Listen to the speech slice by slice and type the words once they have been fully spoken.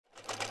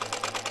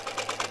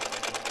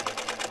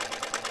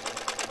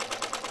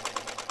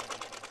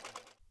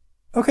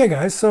Okay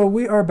guys, so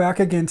we are back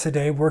again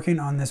today working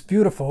on this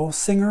beautiful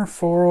Singer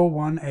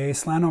 401A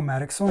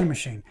Slant-O-Matic sewing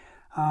machine.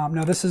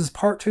 Now this is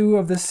part 2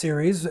 of this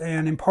series,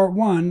 and in part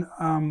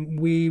 1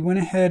 we went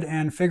ahead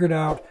and figured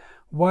out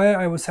why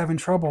I was having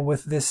trouble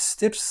with this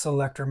stitch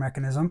selector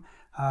mechanism.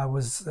 I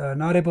was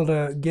not able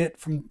to get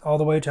from all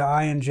the way to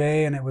I and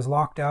J, and it was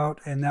locked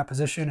out in that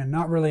position and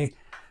not really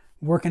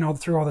working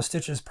through all the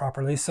stitches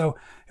properly. So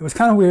it was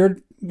kind of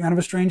weird, kind of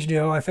a strange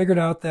deal. I figured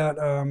out that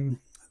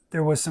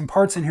there was some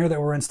parts in here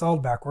that were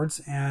installed backwards,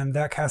 and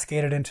that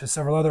cascaded into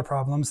several other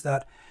problems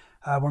that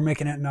were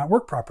making it not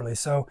work properly.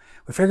 So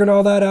we figured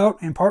all that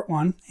out in part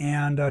 1,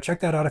 and check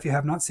that out if you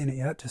have not seen it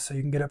yet, just so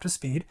you can get up to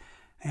speed.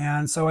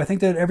 And so I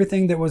think that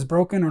everything that was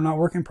broken or not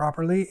working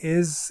properly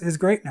is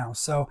great now.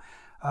 So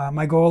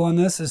my goal on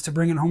this is to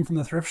bring it home from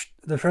the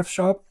thrift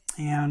shop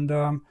and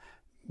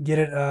get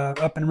it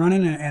up and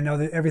running and know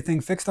that everything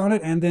fixed on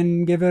it, and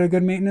then give it a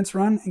good maintenance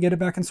run and get it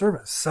back in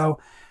service. So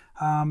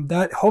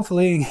that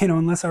hopefully,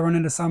 unless I run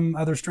into some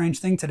other strange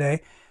thing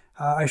today,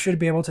 I should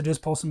be able to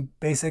just pull some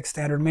basic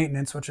standard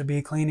maintenance, which would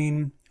be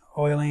cleaning,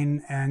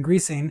 oiling, and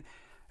greasing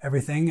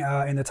everything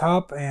in the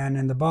top and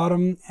in the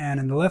bottom and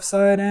in the left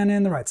side and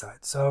in the right side.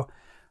 So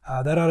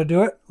that ought to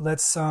do it.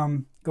 Let's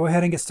go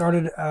ahead and get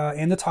started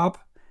in the top.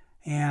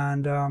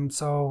 And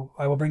so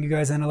I will bring you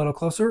guys in a little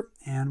closer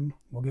and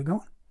we'll get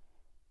going.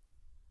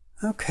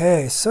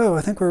 Okay, so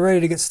I think we're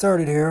ready to get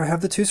started here. I have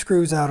the 2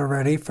 screws out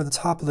already for the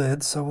top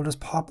lid, so we'll just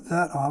pop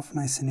that off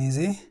nice and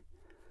easy.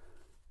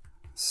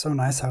 So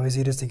nice how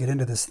easy it is to get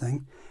into this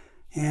thing.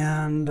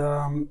 And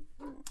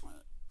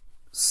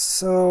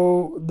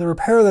so the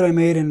repair that I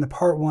made in the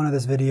part 1 of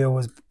this video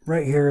was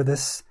right here.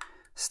 This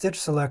stitch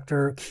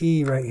selector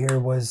key right here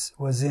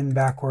was in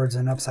backwards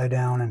and upside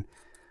down and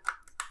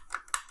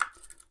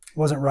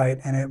wasn't right,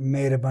 and it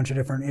made a bunch of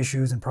different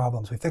issues and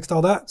problems. We fixed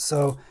all that,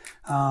 so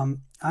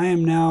I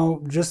am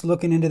now just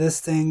looking into this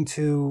thing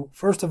to,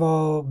 first of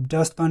all,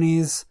 dust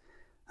bunnies.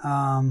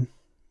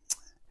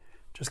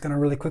 Just going to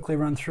really quickly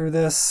run through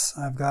this.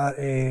 I've got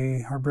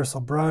a hard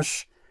bristle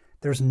brush.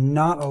 There's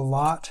not a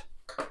lot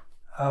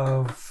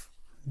of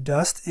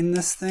dust in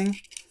this thing.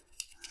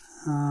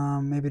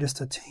 Maybe just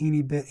a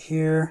teeny bit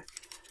here.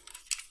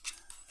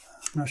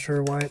 I'm not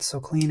sure why it's so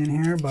clean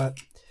in here, but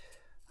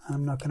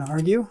I'm not going to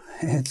argue.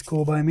 It's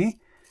cool by me.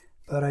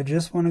 But I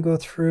just want to go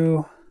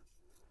through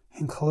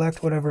and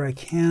collect whatever I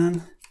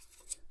can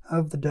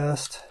of the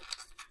dust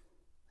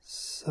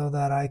so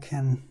that I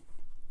can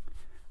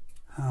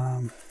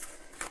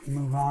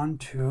move on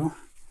to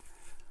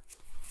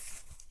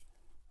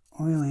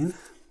oiling.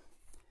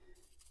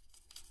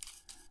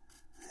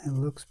 It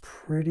looks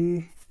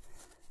pretty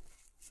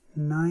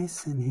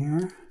nice in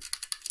here.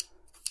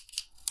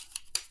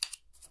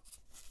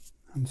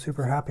 I'm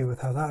super happy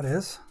with how that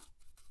is.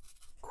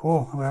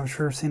 Cool. I've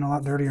sure seen a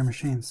lot dirtier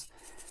machines.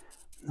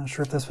 Not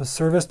sure if this was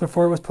serviced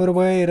before it was put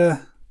away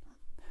to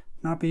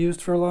not be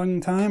used for a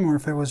long time, or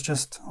if it was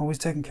just always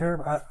taken care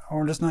of,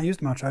 or just not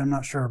used much. I'm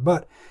not sure,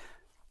 but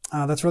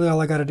that's really all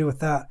I got to do with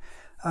that.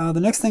 The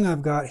next thing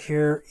I've got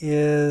here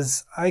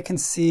is I can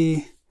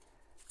see,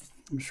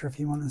 I'm sure if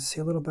you want to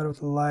see a little better with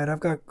the light, I've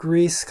got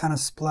grease kind of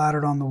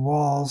splattered on the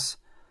walls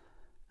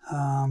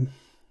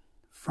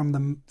from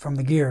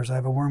the gears. I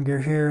have a worm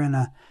gear here and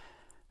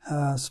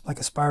like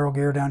a spiral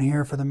gear down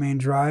here for the main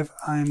drive.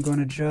 I'm going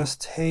to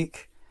just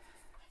take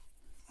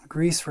a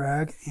grease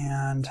rag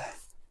and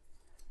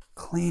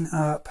clean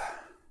up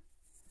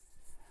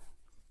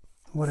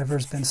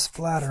whatever's been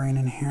splattering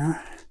in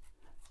here.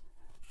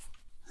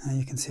 And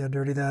you can see how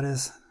dirty that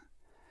is.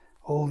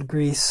 Old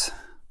grease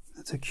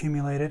that's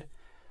accumulated.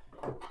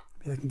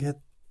 Maybe I can get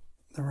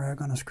the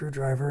rag on a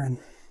screwdriver and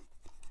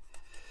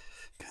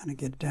kind of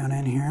get down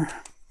in here.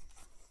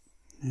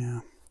 Yeah.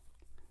 You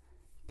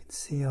can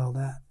see all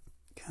that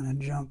kind of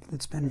junk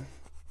that's been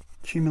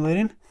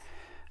accumulating.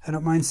 I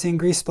don't mind seeing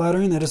grease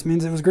splattering. That just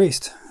means it was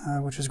greased,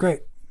 which is great.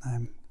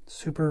 I'm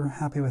super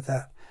happy with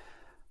that.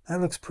 That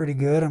looks pretty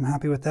good. I'm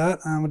happy with that.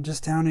 I'm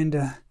just down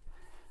into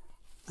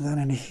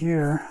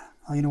here.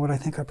 Oh, you know what I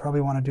think I probably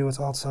want to do is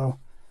also,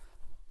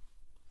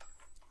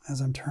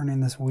 as I'm turning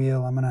this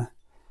wheel, I'm going to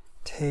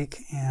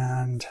take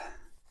and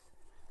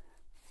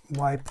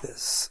wipe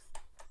this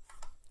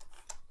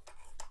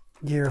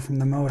gear from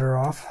the motor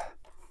off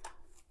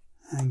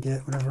and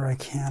get whatever I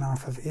can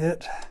off of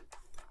it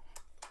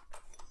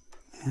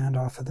and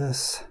off of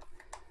this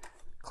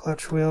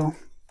clutch wheel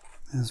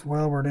as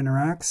well where it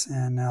interacts,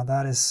 and now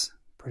that is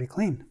pretty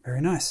clean.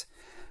 Very nice.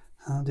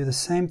 I'll do the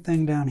same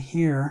thing down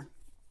here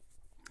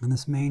on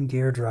this main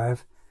gear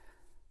drive.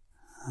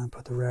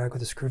 Put the rag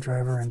with a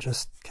screwdriver and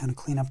just kind of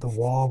clean up the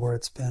wall where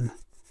it's been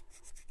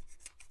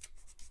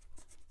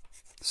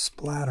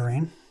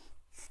splattering.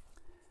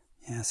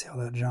 Yeah, see all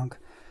that junk?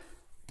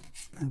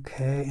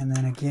 Okay, and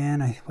then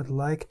again, I would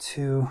like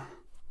to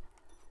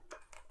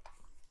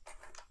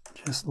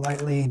just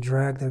lightly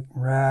drag the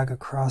rag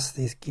across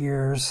these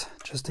gears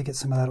just to get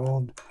some of that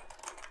old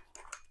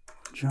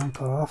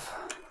junk off.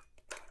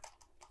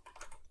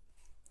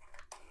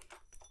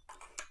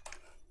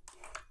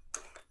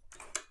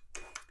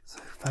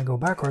 If I go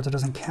backwards, it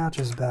doesn't catch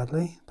as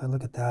badly, but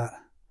look at that.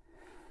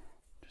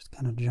 Just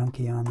kind of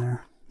junky on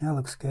there. That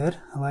looks good.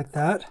 I like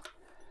that.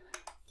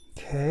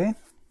 Okay,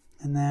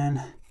 and then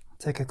I'll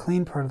take a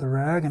clean part of the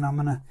rag and I'm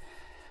gonna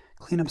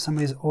clean up some of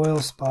these oil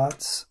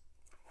spots.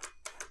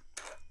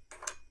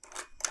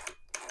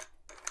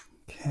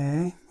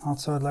 Okay,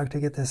 also I'd like to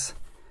get this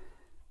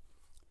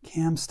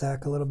cam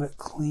stack a little bit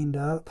cleaned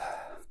up.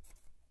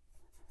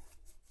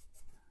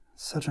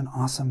 Such an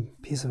awesome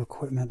piece of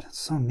equipment. It's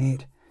so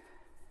neat.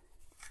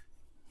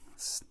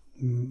 This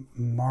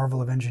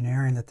marvel of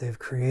engineering that they've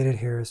created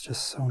here is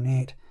just so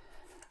neat.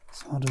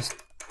 So I'll just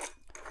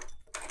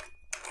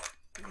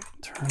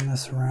turn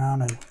this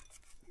around and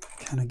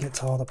kind of get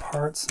to all the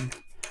parts and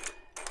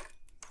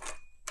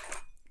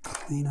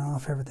clean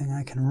off everything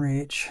I can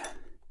reach.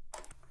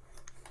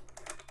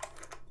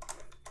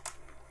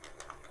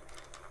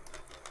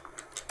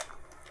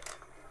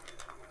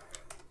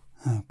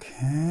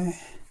 Okay,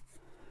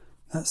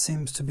 that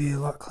seems to be a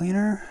lot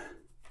cleaner.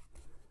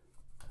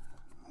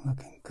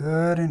 Looking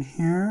good in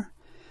here.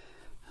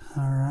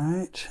 All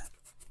right.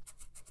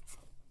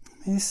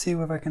 Let me see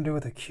what I can do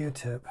with a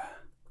Q-tip.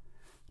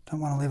 Don't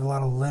want to leave a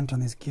lot of lint on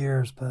these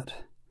gears, but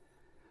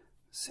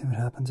see what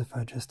happens if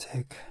I just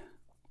take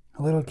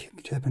a little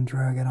Q-tip and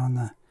drag it on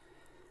the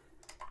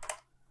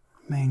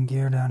main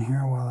gear down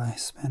here while I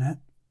spin it.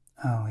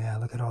 Oh yeah,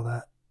 look at all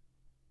that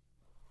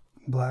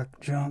black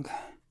junk.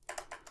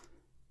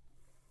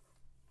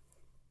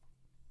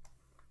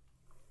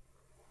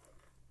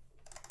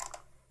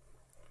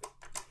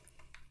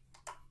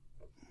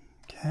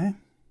 Okay.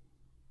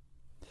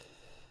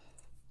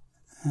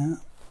 Yeah,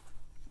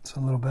 it's a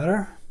little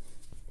better.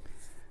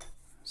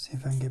 See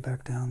if I can get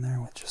back down there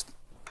with just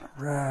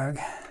a rag.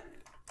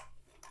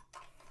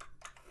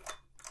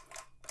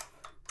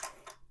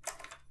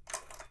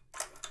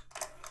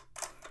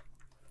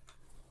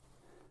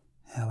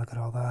 Yeah, look at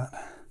all that.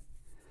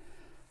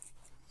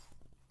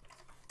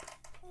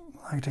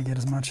 I like to get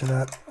as much of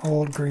that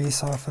old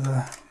grease off of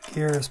the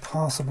gear as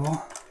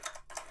possible.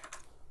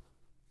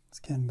 It's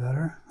getting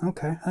better.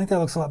 Okay, I think that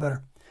looks a lot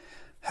better.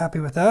 Happy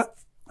with that.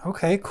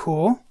 Okay,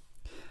 cool.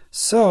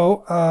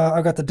 So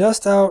I've got the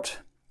dust out,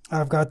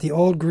 I've got the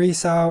old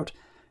grease out,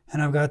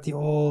 and I've got the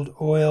old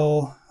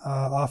oil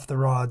off the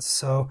rods.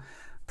 So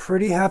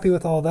pretty happy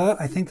with all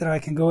that. I think that I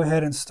can go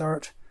ahead and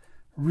start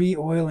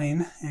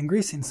re-oiling and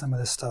greasing some of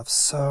this stuff.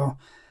 So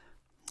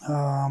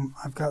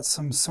I've got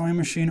some sewing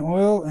machine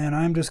oil, and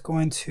I'm just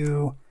going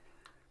to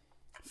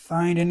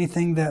find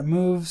anything that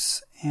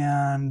moves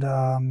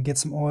and get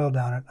some oil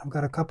down it. I've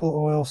got a couple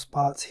oil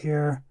spots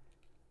here.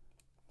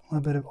 A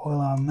little bit of oil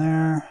on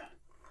there.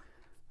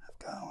 I've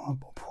got a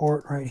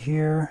port right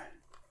here.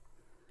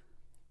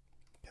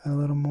 Got a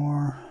little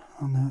more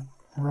on the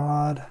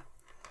rod.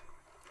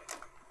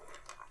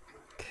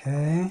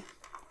 Okay.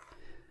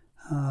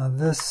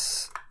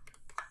 This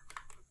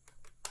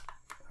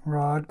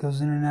rod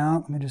goes in and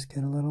out. Let me just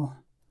get a little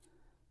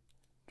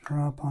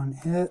drop on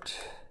it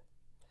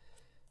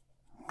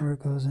where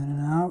it goes in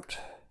and out.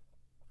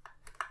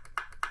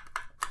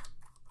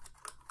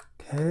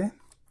 Okay.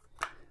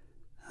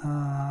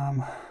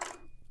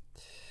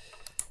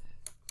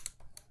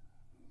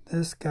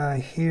 This guy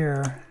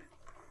here,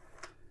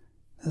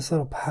 this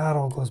little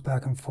paddle goes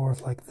back and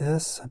forth like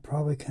this. I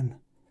probably can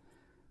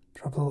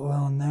drop a little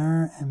oil in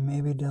there and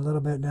maybe a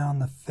little bit down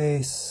the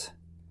face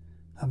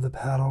of the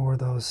paddle where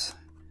those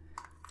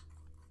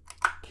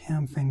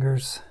cam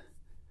fingers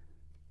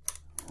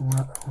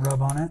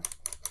rub on it.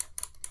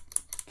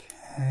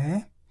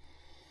 Okay.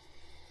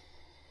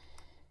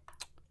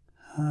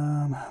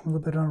 A little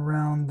bit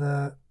around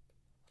the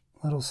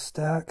little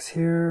stacks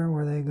here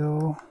where they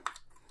go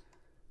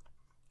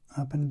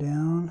up and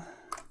down.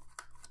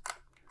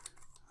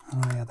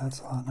 Oh yeah, that's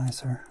a lot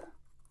nicer.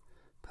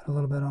 Put a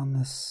little bit on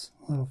this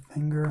little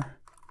finger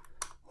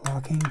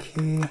locking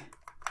key.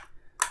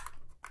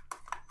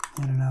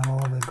 In and out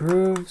all of the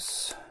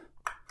grooves.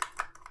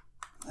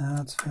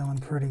 That's feeling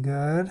pretty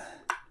good.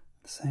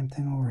 Same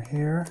thing over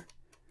here.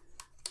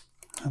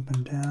 Up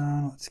and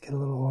down. Let's get a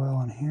little oil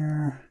on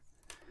here.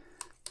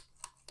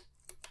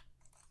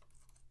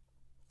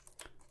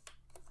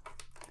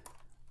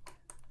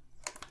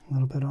 A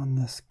little bit on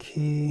this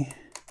key.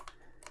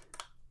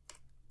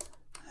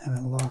 Have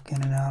it lock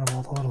in and out of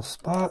all the little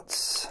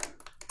spots.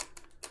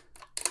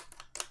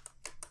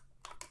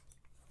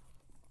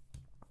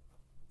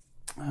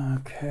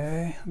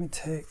 Okay, let me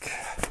take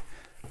a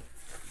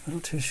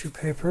little tissue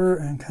paper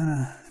and kind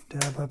of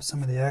dab up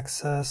some of the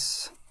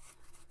excess.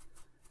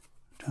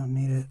 Don't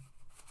need it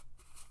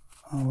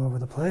all over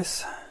the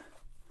place.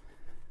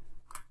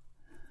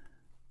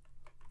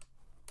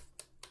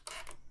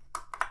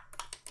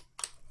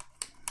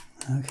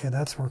 Okay,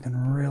 that's working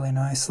really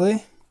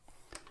nicely.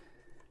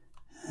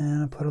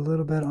 And I put a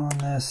little bit on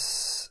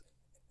this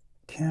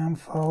cam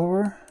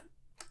follower.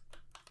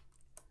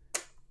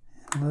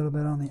 And a little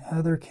bit on the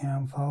other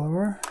cam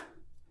follower.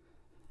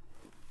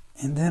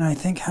 And then I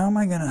think, how am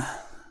I gonna,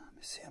 let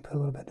me see, I put a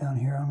little bit down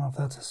here. I don't know if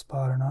that's a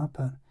spot or not,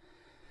 but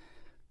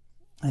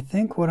I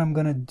think what I'm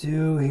gonna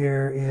do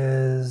here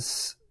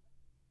is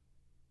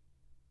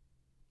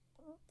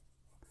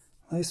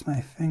lace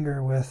my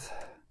finger with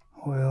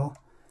oil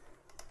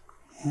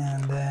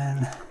and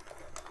then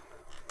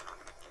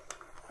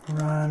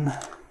run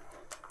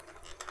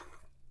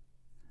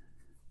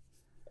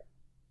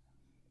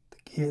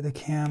the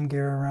cam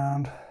gear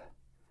around.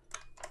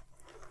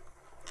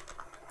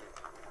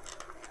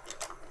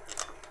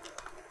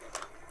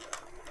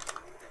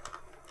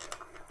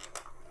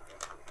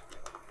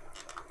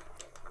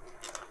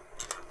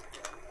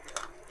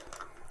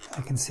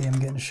 I can see them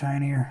getting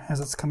shinier as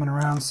it's coming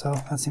around, so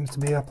that seems to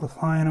be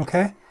flying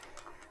okay.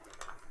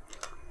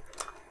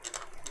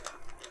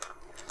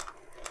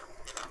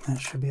 That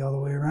should be all the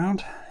way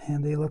around,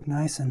 and they look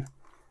nice and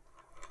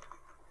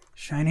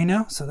shiny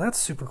now, so that's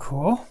super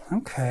cool.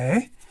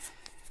 Okay,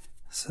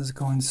 this is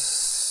going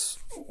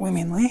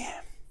swimmingly.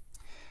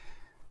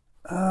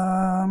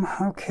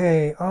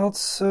 Okay,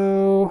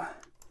 also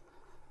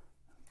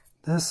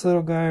this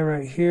little guy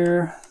right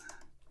here,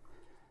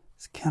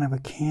 it's kind of a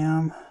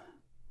cam.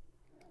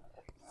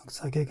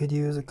 Looks like I could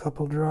use a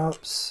couple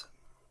drops.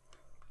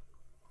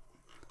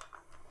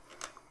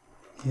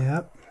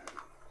 Yep.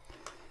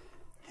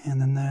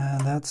 And then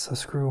that's a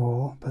screw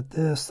hole, but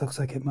this looks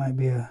like it might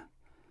be a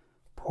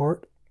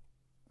port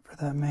for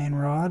that main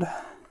rod.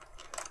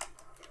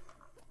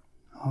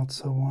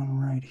 Also one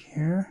right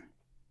here.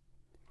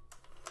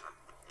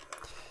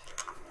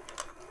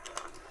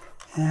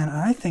 And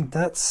I think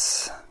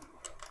that's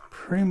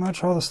pretty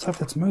much all the stuff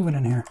that's moving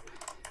in here.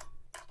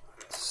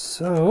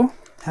 So,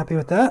 happy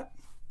with that.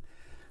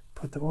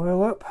 Put the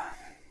oil up,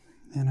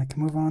 and I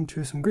can move on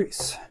to some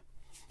grease.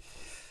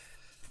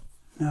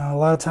 Now, a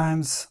lot of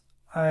times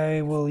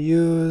I will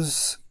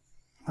use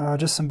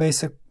just some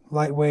basic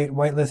lightweight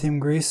white lithium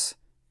grease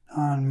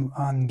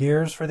on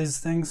gears for these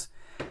things.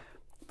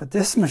 But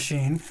this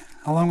machine,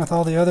 along with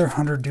all the other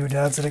 100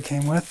 doodads that it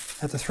came with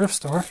at the thrift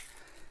store,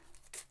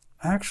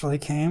 actually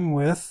came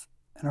with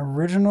an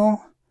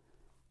original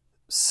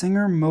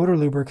Singer motor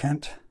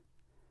lubricant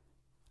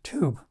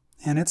tube,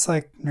 and it's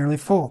like nearly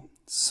full.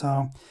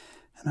 So,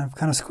 and I've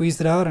kind of squeezed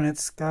it out, and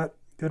it's got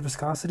good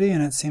viscosity,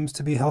 and it seems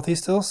to be healthy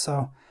still.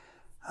 So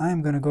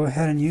I'm going to go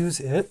ahead and use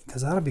it,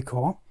 because that'll be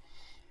cool.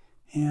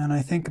 And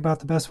I think about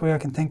the best way I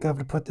can think of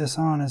to put this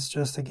on is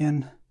just,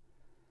 again,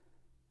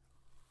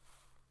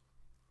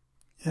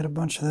 get a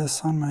bunch of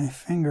this on my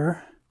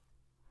finger,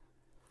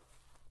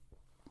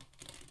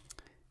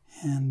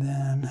 and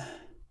then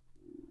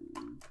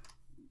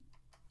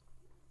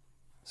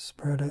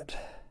spread it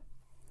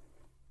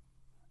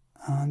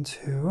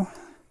onto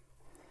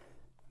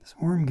this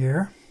worm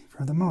gear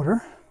for the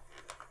motor.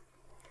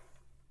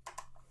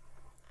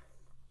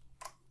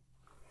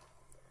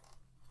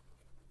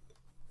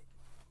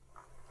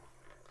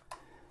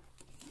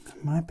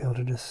 I might be able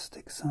to just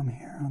stick some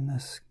here on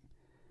this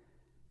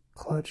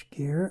clutch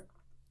gear,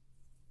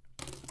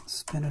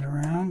 spin it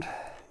around.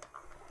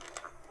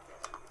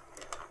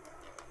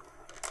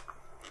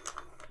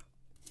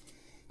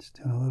 Just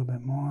do a little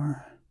bit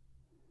more.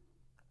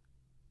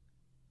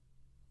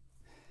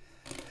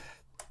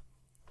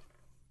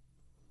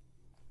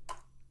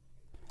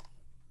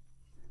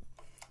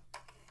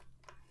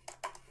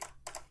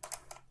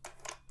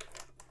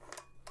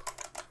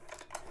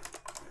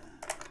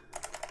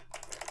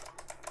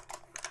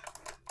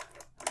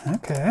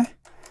 Okay,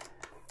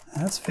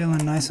 that's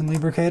feeling nice and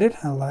lubricated.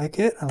 I like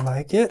it, I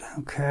like it.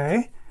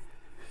 Okay,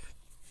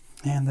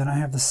 and then I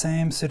have the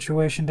same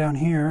situation down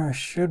here. I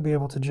should be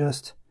able to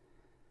just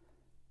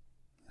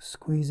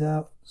squeeze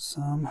out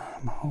some,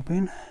 I'm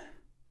hoping.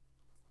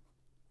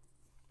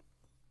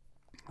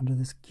 Under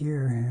this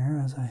gear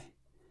here as I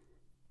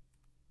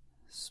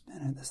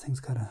spin it. This thing's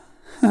got a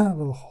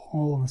little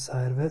hole in the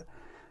side of it.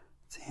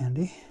 It's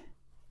handy.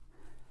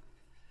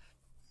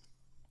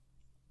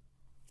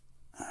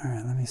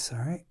 Alright,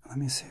 let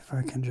me see if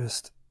I can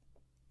just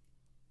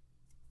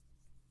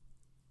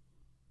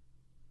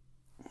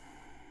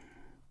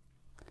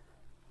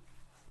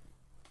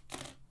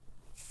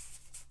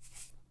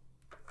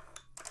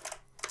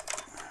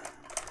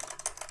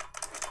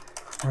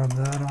rub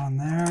that on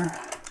there.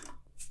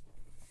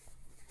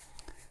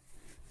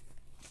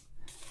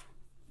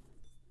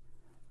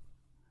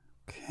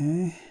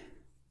 Okay.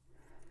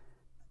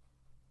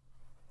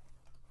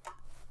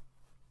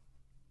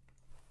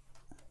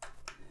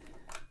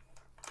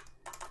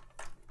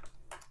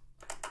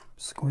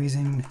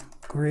 Squeezing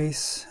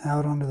grease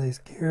out onto these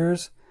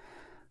gears.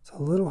 It's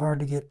a little hard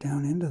to get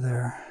down into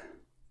there.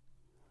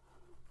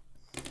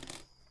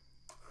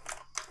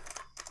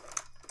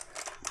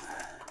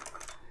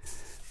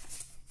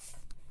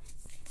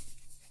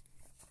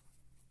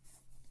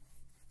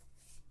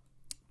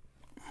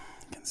 You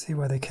can see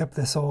why they kept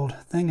this old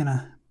thing in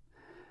a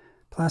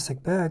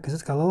plastic bag, because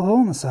it's got a little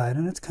hole in the side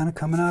and it's kind of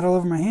coming out all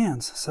over my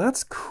hands. So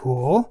that's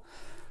cool.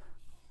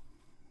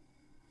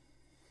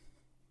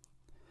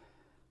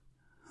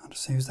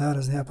 Just use that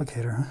as the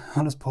applicator.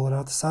 I'll just pull it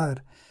out the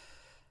side.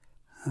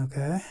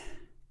 Okay.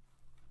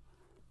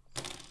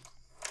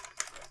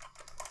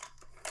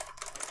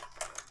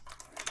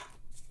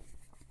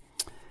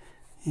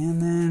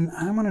 And then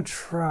I'm going to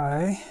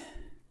try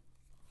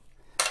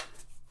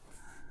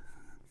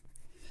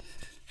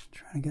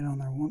Try to get on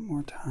there one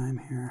more time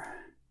here.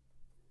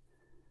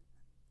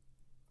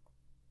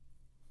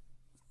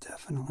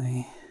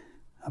 Definitely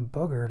a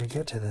booger to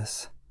get to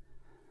this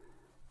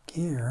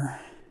gear.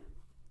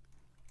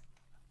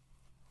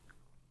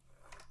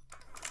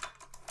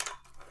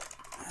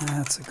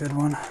 That's a good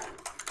one.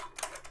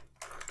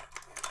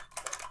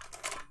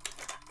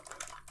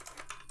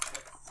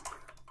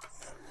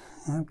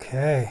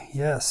 Okay,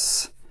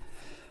 yes.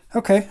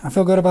 Okay, I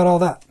feel good about all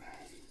that.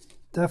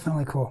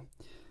 Definitely cool.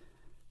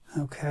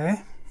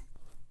 Okay.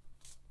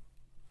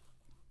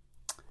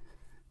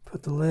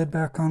 Put the lid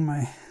back on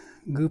my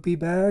goopy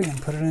bag and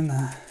put it in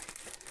the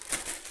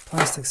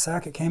plastic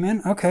sack it came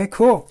in. Okay,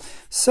 cool.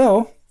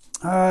 So,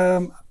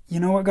 you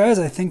know what, guys?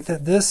 I think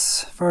that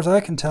this, as far as I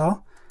can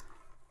tell,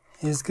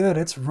 is good.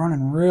 It's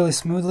running really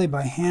smoothly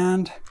by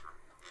hand.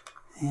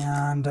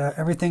 And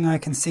everything I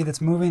can see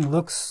that's moving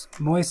looks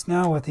moist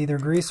now with either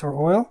grease or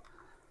oil.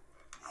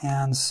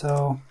 And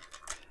so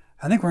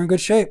I think we're in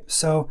good shape.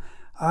 So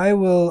I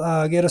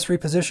will get us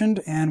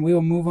repositioned and we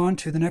will move on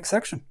to the next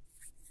section.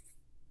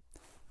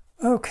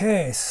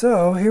 Okay,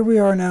 so here we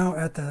are now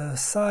at the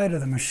side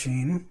of the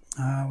machine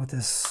with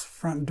this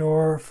front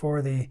door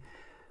for the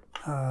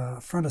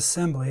front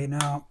assembly.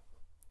 Now,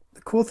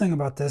 the cool thing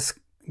about this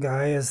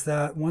guy is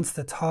that once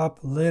the top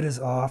lid is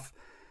off,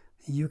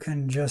 you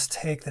can just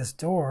take this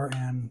door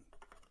and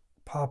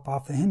pop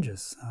off the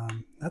hinges.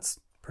 That's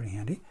pretty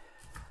handy,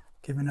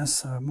 giving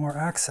us more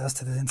access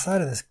to the inside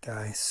of this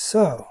guy.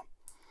 So,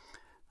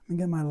 let me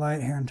get my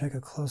light here and take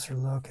a closer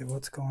look at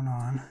what's going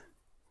on.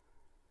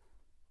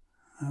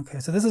 Okay,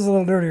 so this is a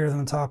little dirtier than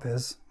the top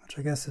is, which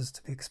I guess is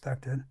to be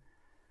expected.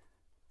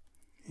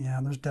 Yeah,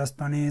 there's dust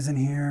bunnies in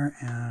here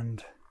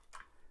and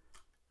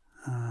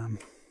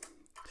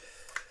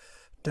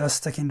dust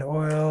sticking to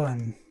oil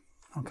and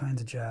all kinds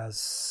of jazz.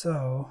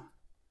 So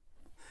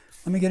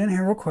let me get in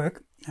here real quick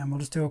and we'll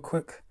just do a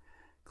quick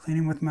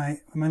cleaning with my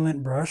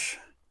lint brush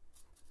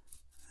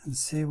and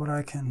see what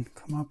I can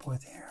come up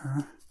with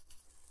here.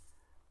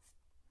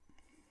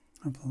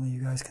 Hopefully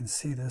you guys can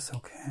see this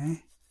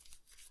okay.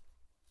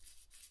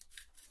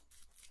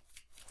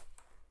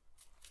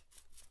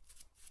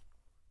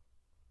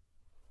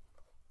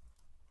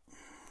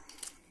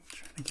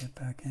 Trying to get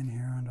back in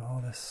here onto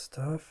all this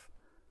stuff.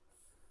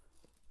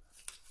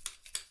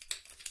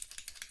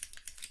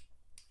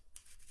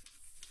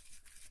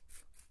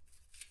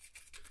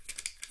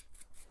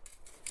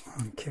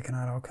 I'm kicking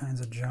out all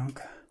kinds of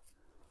junk.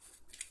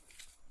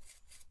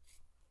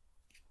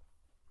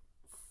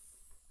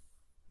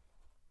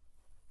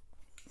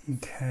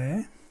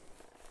 Okay.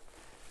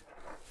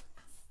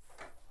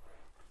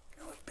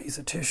 Got a piece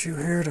of tissue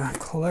here to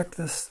collect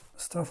this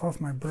stuff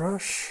off my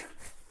brush.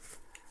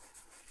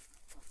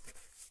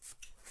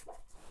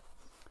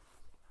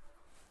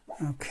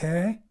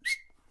 Okay.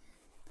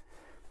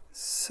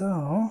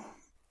 So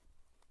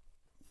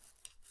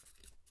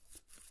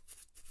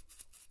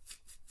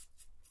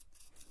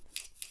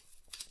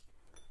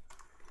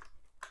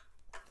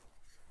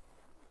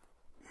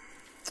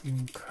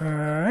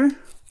okay,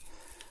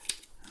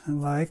 I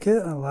like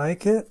it, I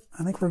like it.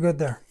 I think we're good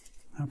there.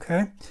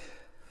 Okay.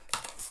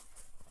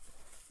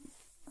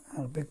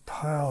 Got a big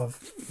pile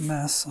of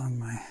mess on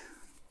my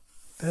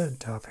bed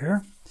top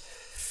here.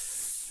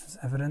 As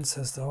evidence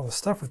as to all the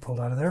stuff we pulled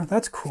out of there.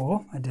 That's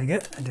cool. I dig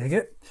it, I dig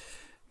it.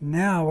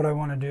 Now what I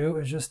want to do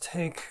is just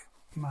take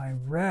my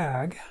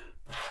rag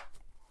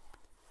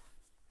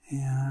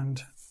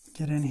and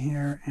get in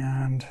here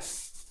and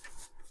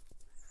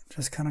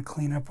just kind of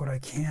clean up what I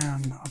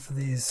can off of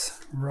these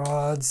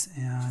rods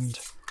and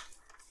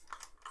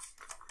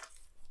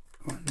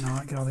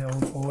whatnot. Get all the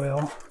old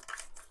oil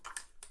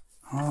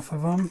off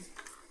of them.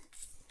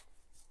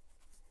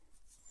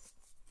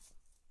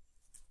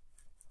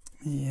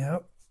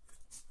 Yep.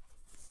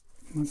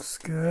 Looks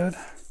good.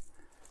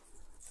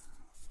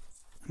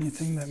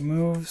 Anything that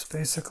moves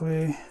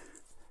basically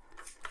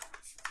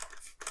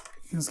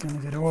is going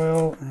to get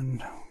oil,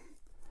 and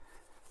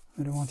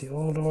we don't want the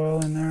old oil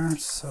in there,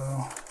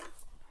 so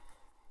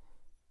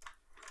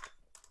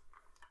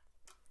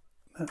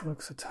that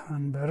looks a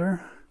ton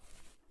better.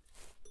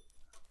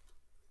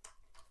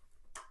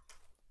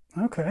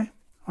 Okay,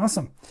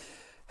 awesome.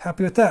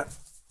 Happy with that.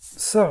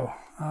 So,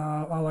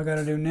 all I got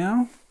to do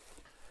now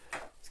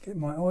is get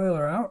my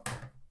oiler out.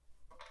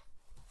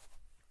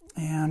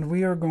 And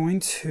we are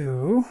going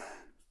to,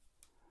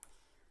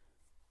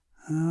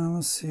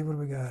 let's see, what do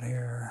we got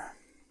here?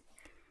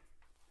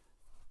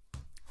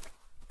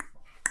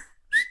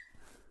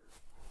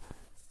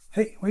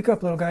 Hey, wake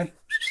up, little guy.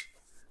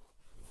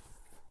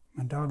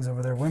 My dog's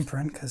over there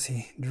whimpering because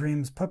he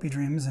dreams puppy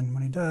dreams, and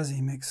when he does,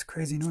 he makes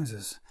crazy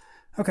noises.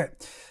 Okay,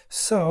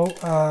 so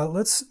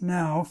let's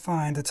now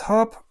find the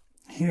top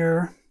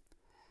here.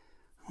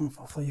 I don't know if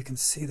hopefully you can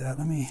see that.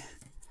 Let me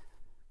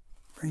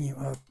bring you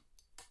up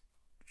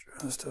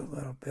just a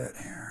little bit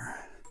here.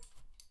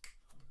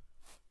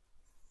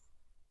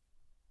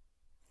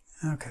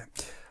 Okay.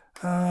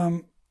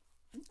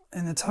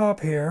 In the top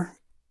here,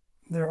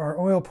 there are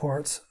oil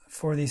ports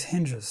for these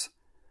hinges.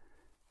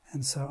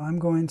 And so I'm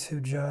going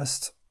to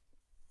just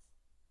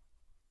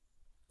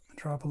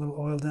drop a little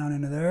oil down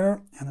into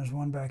there, and there's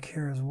one back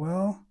here as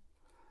well.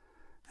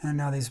 And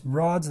now these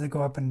rods that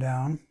go up and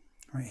down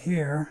right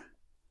here,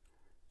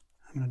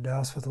 I'm going to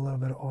douse with a little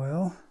bit of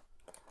oil,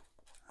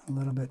 a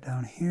little bit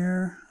down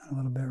here, a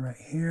little bit right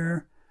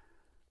here,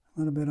 a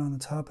little bit on the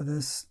top of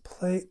this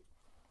plate,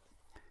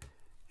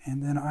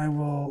 and then I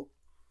will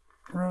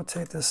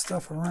rotate this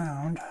stuff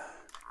around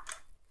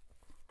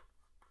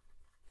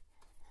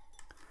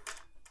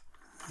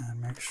and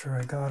make sure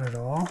I got it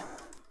all.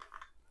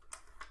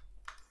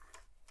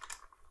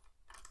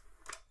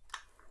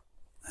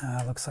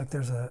 Looks like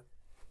there's a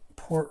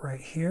port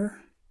right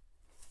here.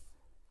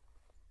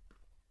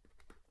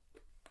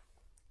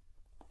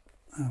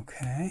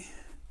 Okay,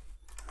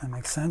 that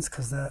makes sense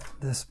because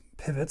this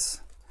pivots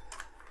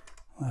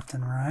left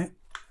and right.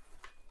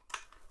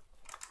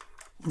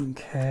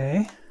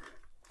 Okay.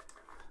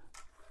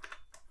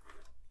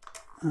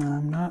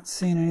 I'm not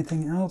seeing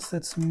anything else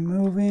that's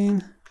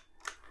moving.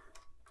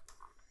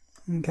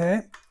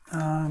 Okay,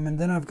 and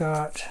then I've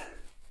got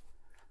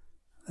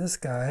this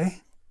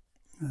guy,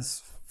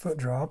 this foot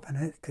drop, and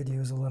it could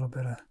use a little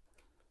bit of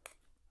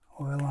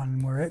oil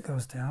on where it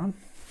goes down.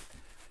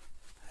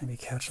 Maybe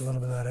catch a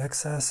little bit of that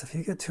excess. If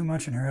you get too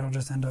much in here, it'll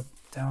just end up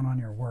down on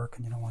your work,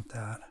 and you don't want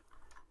that.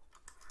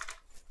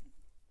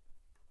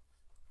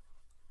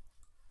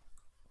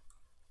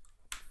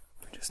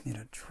 I just need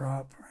a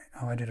drop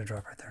right. Oh, I did a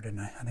drop right there, didn't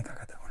I? I think I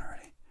got that one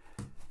already.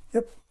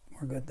 Yep,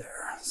 we're good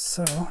there.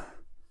 So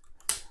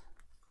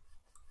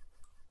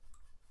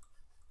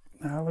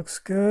that looks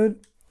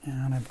good.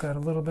 And I've got a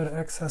little bit of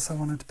excess I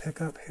wanted to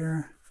pick up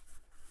here.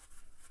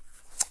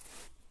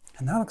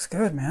 And that looks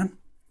good, man.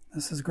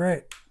 This is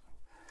great.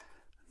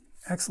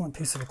 Excellent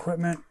piece of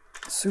equipment.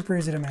 Super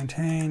easy to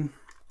maintain.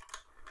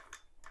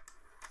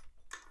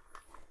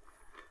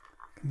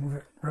 You can move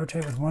it,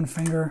 rotate with one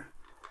finger.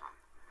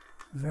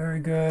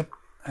 Very good.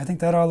 I think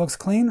that all looks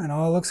clean and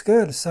all looks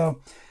good. So,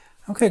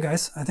 okay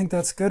guys, I think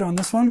that's good on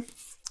this one.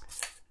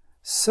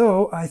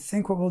 So I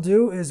think what we'll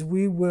do is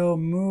we will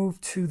move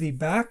to the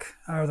back,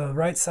 or the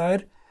right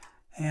side,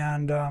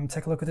 and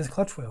take a look at this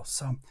clutch wheel.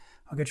 So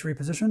I'll get you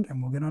repositioned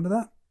and we'll get onto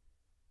that.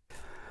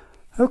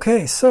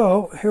 Okay,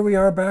 so here we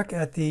are back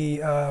at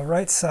the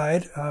right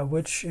side,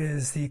 which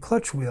is the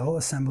clutch wheel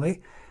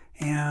assembly.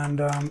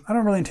 And I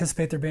don't really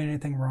anticipate there being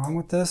anything wrong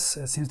with this.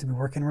 It seems to be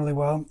working really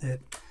well.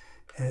 It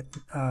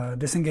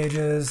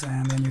disengages,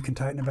 and then you can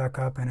tighten it back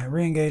up, and it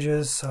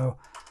re-engages. So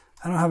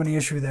I don't have any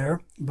issue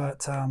there,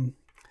 but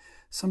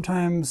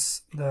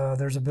sometimes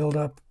there's a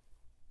buildup,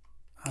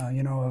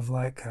 you know, of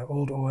like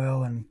old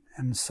oil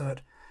and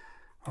soot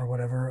or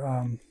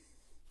whatever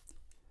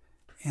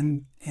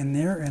in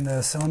there in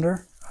the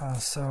cylinder.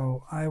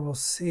 So I will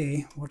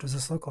see, what does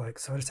this look like?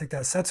 So I just take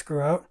that set screw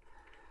out,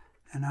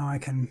 and now I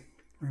can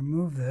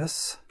remove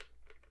this.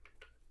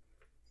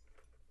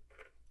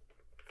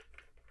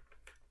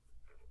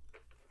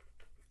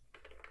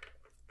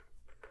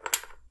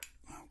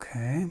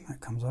 Okay, that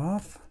comes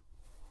off.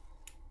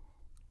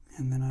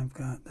 And then I've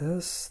got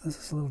this. This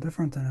is a little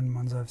different than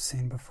ones I've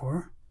seen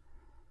before.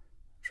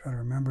 Try to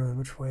remember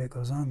which way it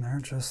goes on there,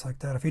 just like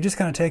that. If you just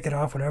kind of take it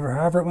off,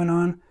 however it went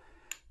on,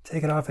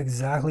 take it off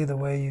exactly the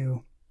way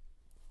you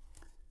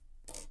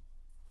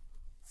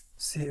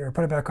see, or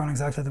put it back on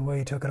exactly the way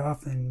you took it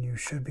off, then you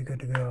should be good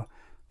to go.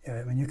 Yeah,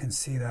 I mean, you can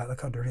see that.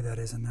 Look how dirty that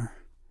is in there.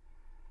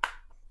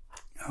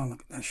 Oh,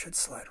 look, that should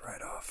slide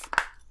right off.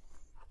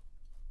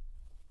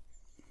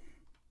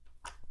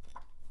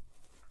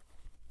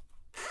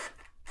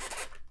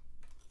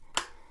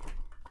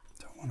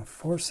 Want to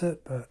force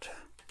it, but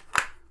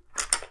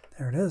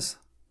there it is.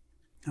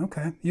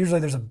 Okay, usually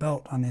there's a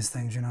belt on these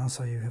things, you know,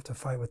 so you have to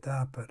fight with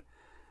that, but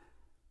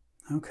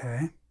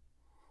okay,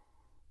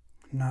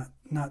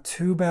 not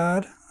too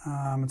bad.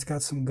 It's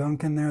got some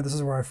gunk in there. This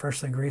is where I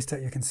freshly greased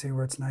it. You can see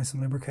where it's nice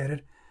and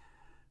lubricated,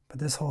 but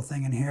this whole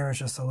thing in here is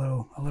just a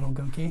little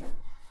gunky.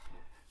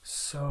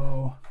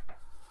 So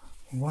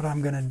what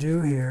I'm gonna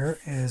do here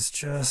is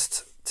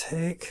just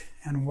take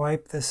and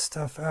wipe this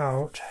stuff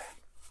out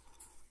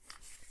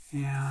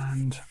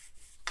and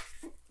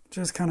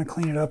just kind of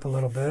clean it up a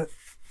little bit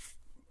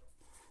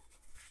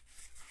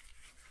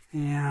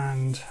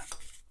and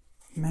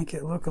make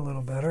it look a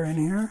little better in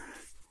here.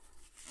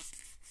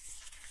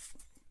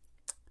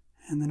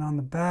 And then on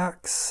the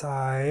back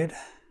side,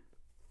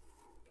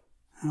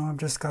 now I've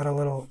just got a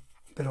little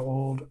bit of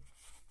old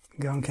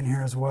gunk in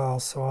here as well,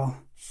 so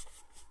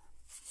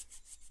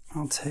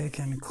I'll take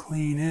and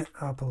clean it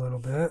up a little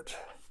bit.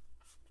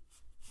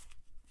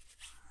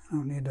 I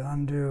don't need to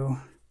undo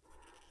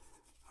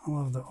all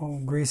of the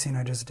old greasing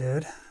I just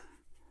did,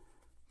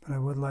 but I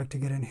would like to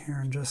get in here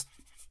and just,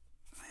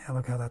 yeah,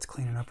 look how that's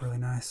cleaning up really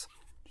nice.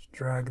 Just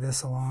drag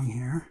this along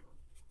here.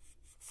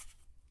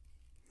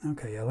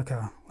 Okay, yeah, look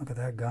at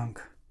that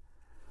gunk.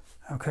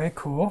 Okay,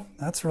 cool,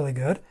 that's really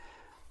good.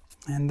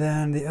 And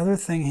then the other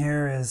thing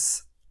here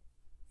is,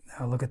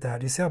 oh, look at that.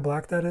 Do you see how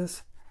black that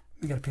is?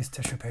 Let me get a piece of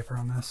tissue paper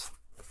on this.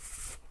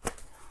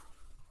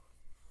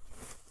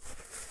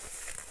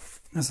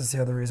 This is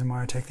the other reason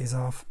why I take these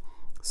off.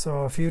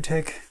 So if you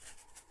take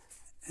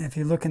if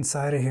you look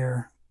inside of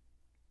here,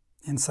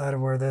 inside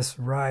of where this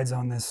rides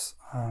on this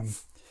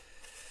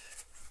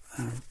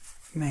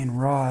main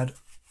rod,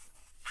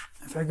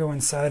 if I go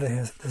inside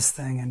of this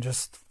thing and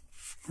just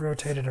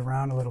rotate it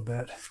around a little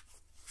bit,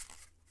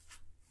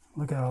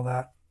 look at all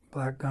that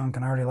black gunk,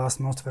 and I already lost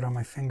most of it on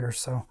my finger,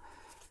 so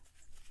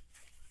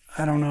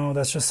I don't know,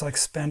 that's just like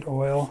spent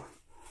oil,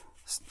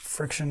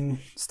 friction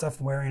stuff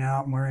wearing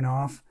out and wearing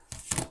off.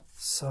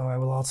 So I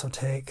will also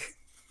take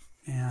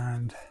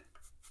and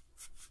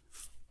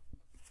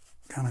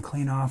kind of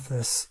clean off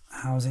this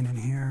housing in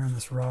here and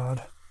this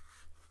rod.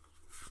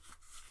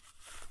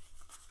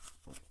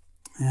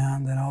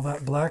 And then all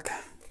that black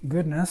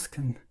goodness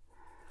can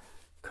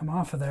come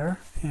off of there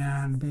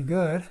and be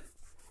good.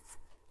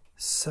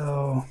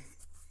 So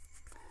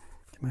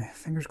get my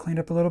fingers cleaned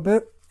up a little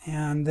bit.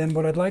 And then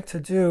what I'd like to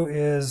do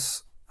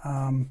is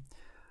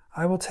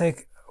I will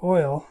take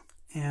oil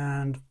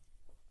and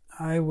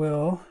I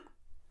will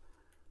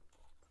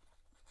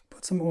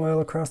put some oil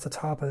across the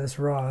top of this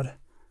rod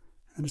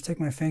and just take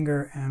my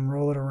finger and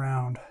roll it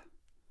around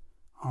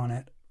on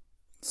it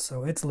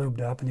so it's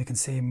lubed up, and you can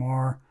see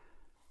more,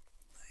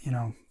 you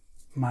know,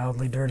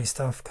 mildly dirty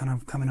stuff kind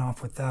of coming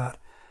off with that.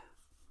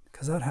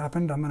 Because that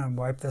happened, I'm going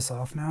to wipe this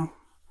off now,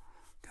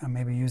 kind of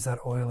maybe use that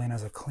oiling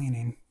as a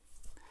cleaning,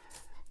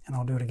 and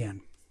I'll do it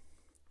again.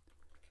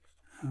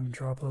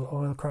 Drop a little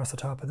oil across the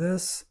top of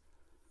this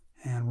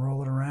and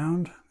roll it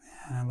around,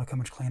 and look how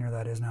much cleaner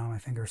that is now on my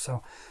finger.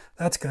 So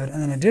that's good.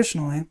 And then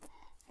additionally,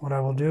 what I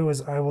will do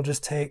is I will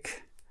just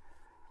take,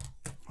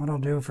 what I'll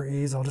do for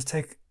ease, I'll just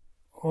take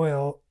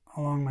oil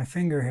along my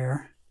finger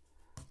here,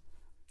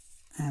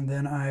 and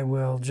then I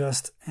will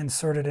just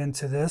insert it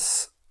into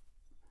this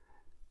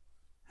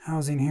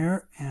housing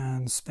here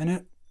and spin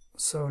it.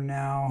 So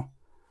now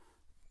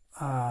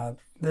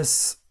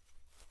this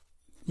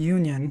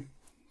union,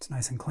 it's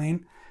nice and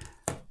clean.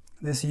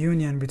 This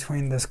union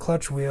between this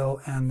clutch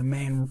wheel and the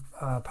main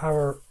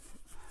power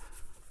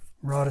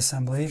rod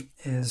assembly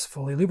is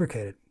fully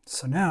lubricated.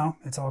 So now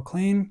it's all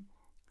clean,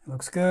 it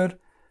looks good.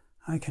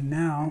 I can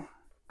now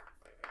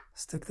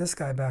stick this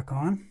guy back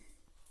on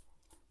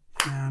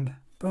and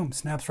boom,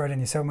 snaps right in.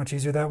 You see how much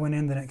easier that went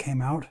in than it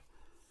came out?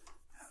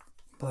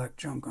 Black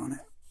junk on it.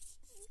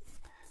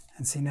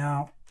 And see,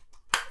 now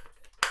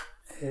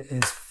it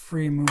is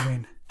free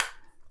moving.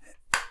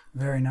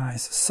 Very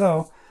nice.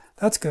 So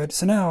that's good.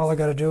 So now all I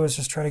got to do is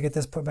just try to get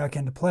this put back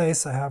into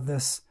place. I have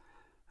this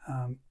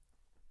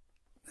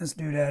this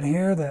doodad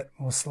here that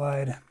will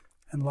slide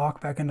and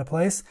lock back into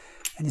place.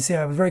 And you see,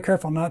 I was very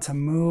careful not to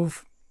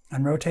move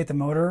and rotate the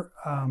motor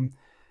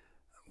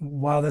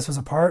while this was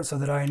apart, so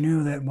that I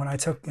knew that when I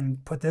took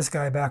and put this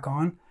guy back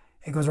on,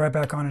 it goes right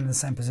back on into the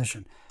same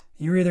position.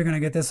 You're either going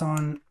to get this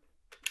on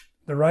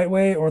the right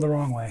way or the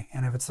wrong way.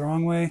 And if it's the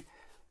wrong way,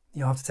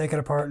 you'll have to take it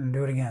apart and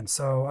do it again.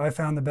 So I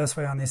found the best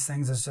way on these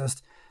things is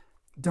just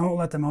don't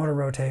let the motor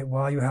rotate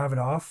while you have it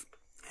off.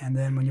 And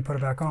then when you put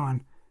it back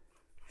on,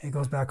 it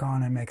goes back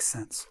on and makes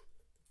sense.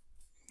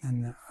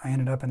 And I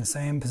ended up in the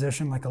same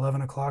position like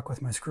 11 o'clock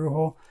with my screw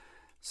hole.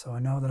 So I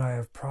know that I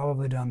have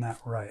probably done that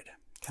right.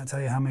 Can't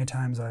tell you how many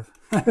times I've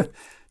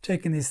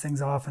taken these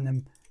things off and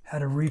then had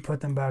to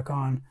re-put them back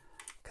on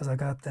because I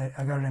got it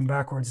in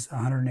backwards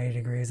 180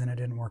 degrees and it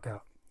didn't work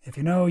out. If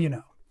you know, you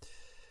know.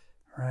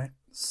 All right,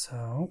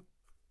 so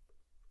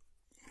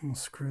I'll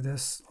screw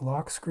this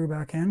lock screw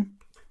back in,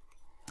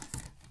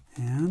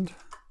 and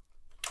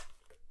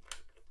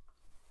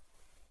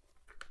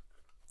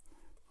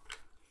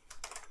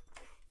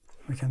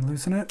we can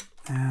loosen it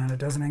and it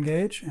doesn't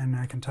engage, and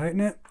I can tighten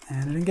it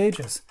and it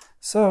engages.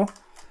 So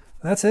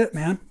that's it,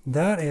 man.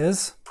 That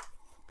is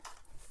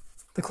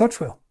the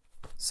clutch wheel.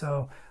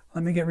 So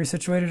let me get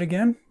resituated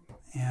again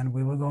and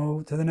we will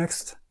go to the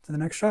next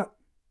shot.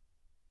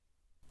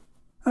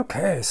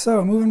 Okay,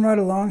 so moving right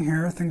along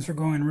here, things are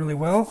going really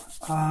well.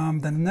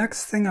 The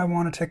next thing I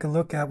want to take a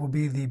look at will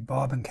be the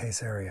bobbin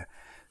case area.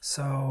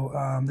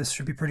 So this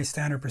should be pretty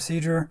standard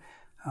procedure.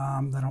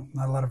 Not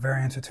a lot of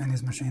variance between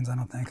these machines, I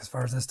don't think, as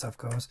far as this stuff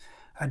goes.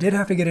 I did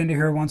have to get into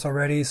here once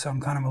already, so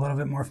I'm kind of a little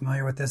bit more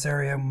familiar with this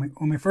area.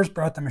 When we first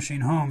brought the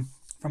machine home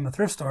from the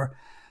thrift store,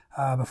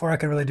 before I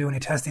could really do any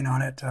testing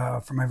on it,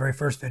 for my very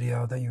first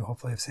video that you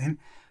hopefully have seen,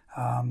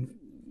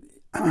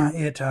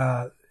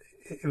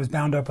 it was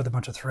bound up with a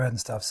bunch of thread and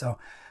stuff. So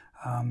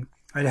I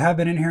have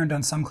been in here and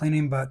done some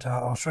cleaning, but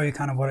I'll show you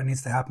kind of what it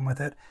needs to happen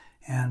with it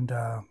and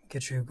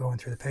get you going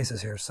through the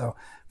paces here. So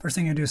first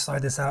thing you do is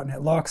slide this out, and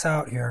it locks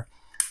out here.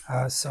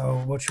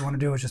 So what you want to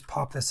do is just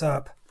pop this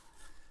up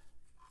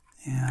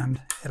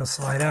and it'll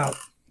slide out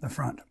the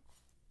front.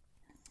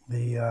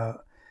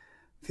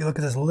 If you look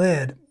at this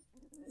lid,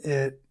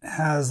 it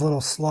has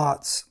little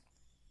slots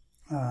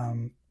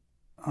on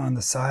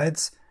the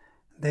sides.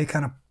 They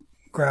kind of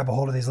grab a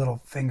hold of these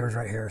little fingers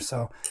right here.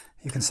 So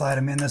you can slide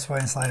them in this way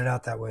and slide it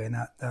out that way, and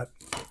that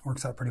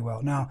works out pretty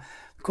well. Now,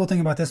 the cool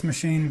thing about this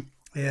machine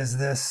is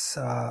this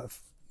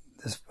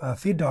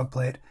feed dog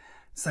plate.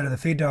 Instead of the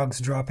feed dogs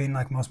dropping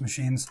like most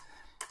machines,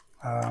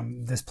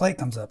 this plate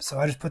comes up. So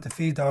I just put the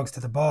feed dogs to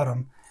the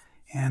bottom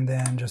and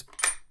then just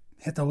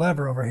hit the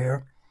lever over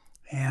here,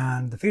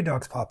 and the feed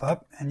dogs pop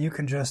up, and you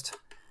can just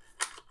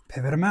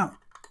pivot them out,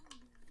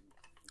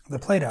 the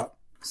plate out.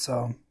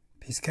 So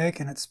piece of cake,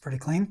 and it's pretty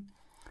clean.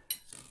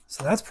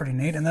 So that's pretty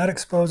neat, and that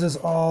exposes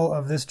all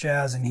of this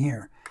jazz in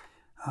here.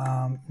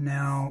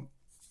 Now,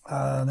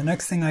 the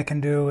next thing I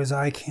can do is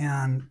I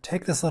can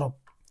take this little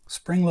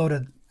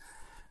spring-loaded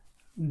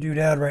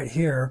doodad right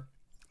here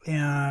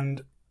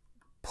and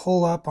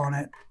pull up on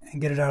it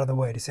and get it out of the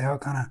way. Do you see how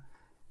it kind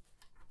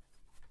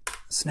of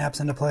snaps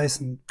into place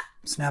and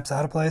snaps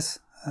out of place?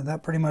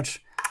 That pretty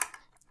much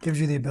gives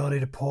you the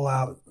ability to pull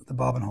out the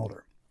bobbin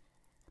holder.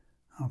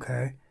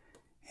 Okay,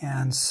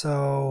 and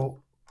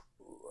so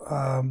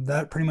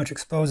that pretty much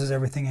exposes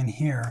everything in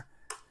here,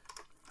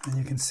 and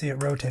you can see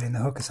it rotating, the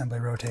hook assembly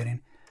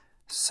rotating.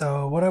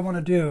 So what I want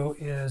to do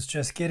is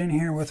just get in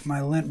here with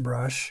my lint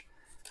brush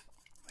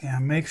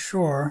and make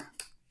sure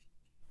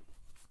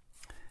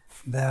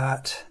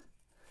that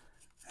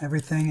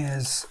everything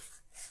is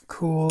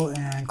cool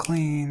and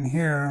clean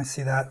here. I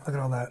see that. Look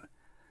at all that,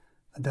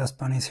 the dust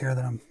bunnies here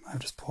that I've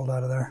just pulled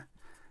out of there.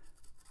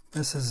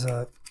 This is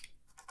a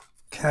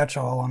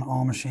catch-all on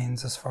all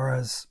machines as far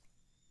as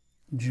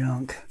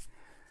junk.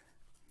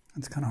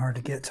 It's kind of hard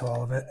to get to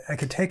all of it. I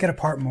could take it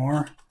apart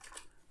more,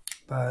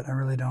 but I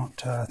really don't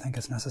think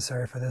it's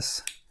necessary for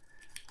this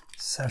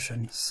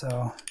session.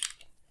 So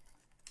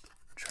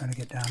try to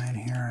get down in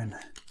here and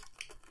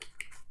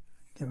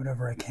get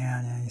whatever I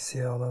can. Yeah, you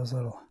see all those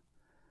little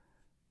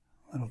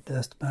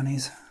dust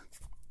bunnies.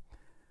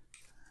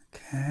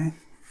 Okay,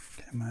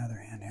 get in my other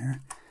hand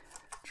here.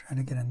 Try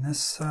to get in this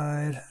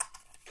side.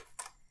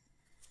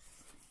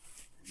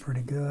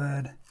 Pretty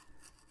good.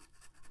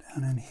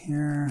 Down in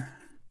here.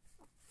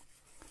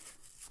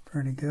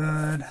 Pretty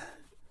good.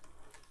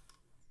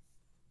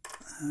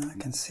 I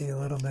can see a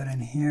little bit in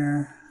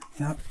here.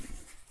 Yep.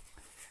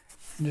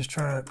 And just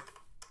try to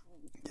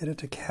get it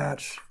to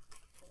catch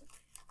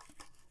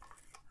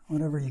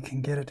whatever you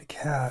can get it to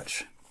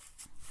catch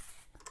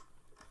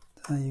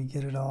until you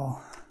get it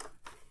all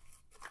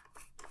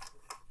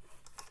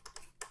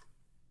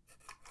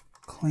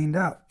cleaned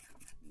out.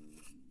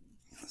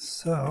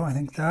 So I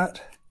think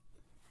that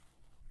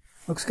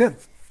looks good.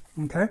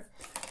 Okay.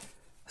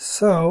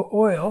 So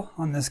oil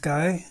on this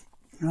guy.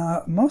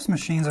 Most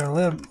machines a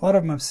lot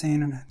of them I've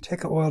seen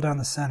take oil down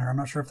the center. I'm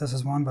not sure if this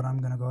is one, but I'm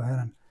going to go ahead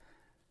and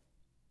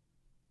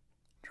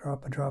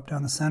drop a drop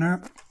down the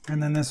center.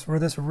 And then where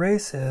this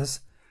race is,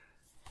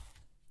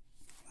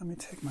 let me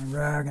take my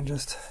rag and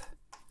just,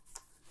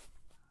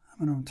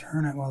 I'm going to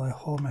turn it while I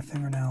hold my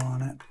fingernail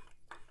on it.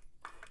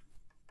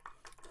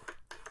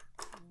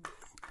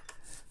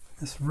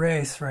 This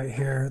race right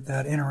here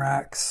that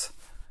interacts,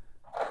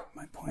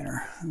 my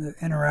pointer, that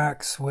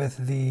interacts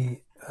with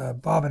the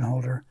bobbin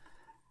holder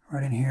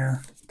right in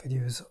here, could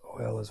use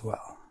oil as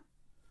well.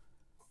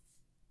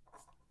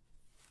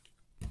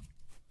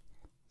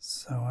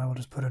 So I will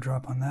just put a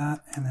drop on that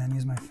and then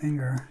use my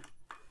finger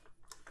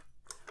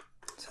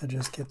to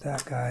just get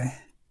that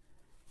guy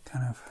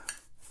kind of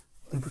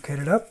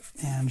lubricated up,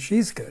 and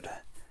she's good.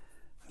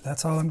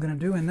 That's all I'm going to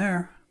do in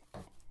there.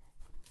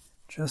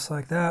 Just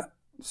like that.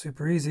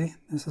 Super easy.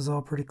 This is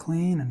all pretty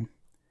clean and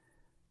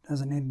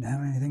doesn't need to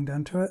have anything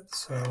done to it.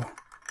 So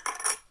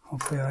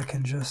hopefully I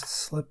can just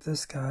slip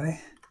this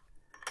guy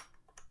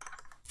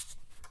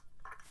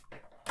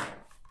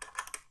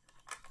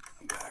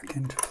back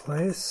into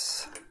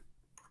place.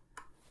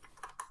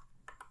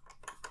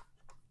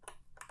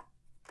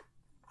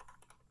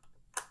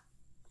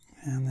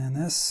 And then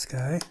this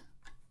guy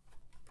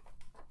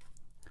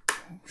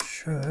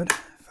should,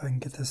 if I can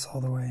get this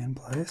all the way in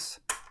place,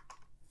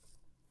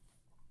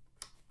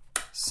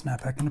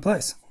 snap back into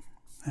place.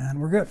 And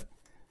we're good.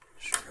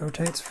 She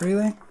rotates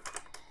freely.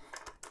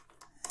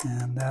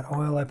 And that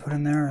oil I put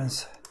in there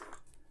is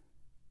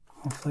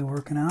hopefully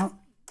working out.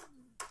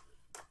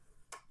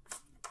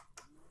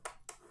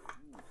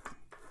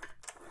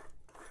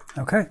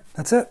 Okay,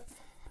 that's it.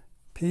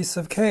 Piece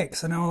of cake.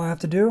 So now all I have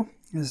to do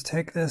is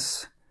take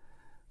this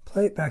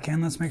plate back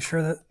in. Let's make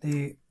sure that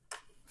the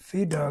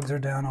feed dogs are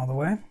down all the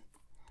way.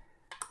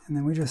 And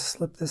then we just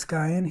slip this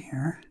guy in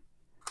here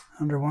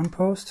under one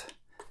post.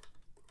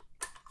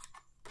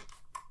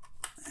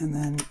 And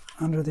then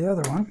under the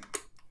other one.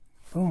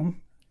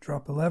 Boom.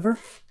 Drop the lever.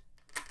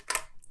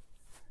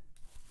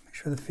 Make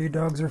sure the feed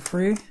dogs are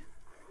free.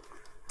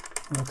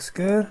 Looks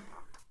good.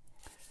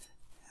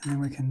 And then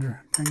we can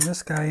bring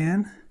this guy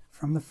in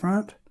from the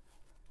front.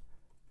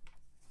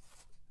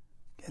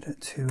 Get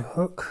it to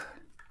hook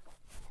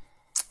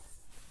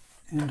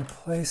into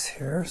place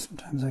here.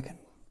 Sometimes I can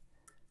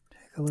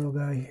take a little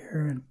guy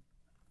here and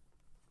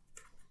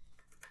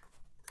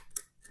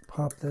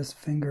pop this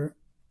finger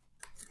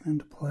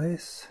into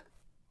place,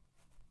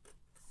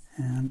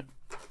 and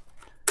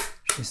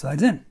she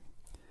slides in.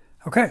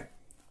 Okay,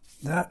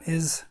 that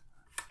is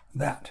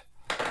that.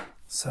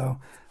 So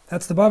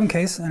that's the bobbin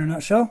case in a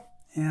nutshell.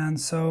 And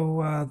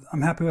so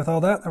I'm happy with all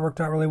that. That worked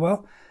out really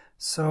well.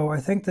 So I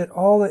think that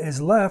all that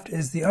is left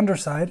is the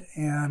underside,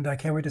 and I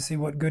can't wait to see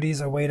what goodies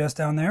await us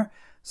down there.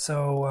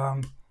 So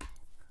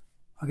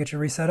I'll get you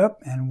reset up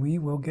and we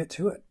will get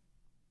to it.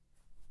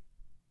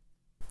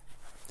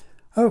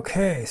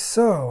 Okay,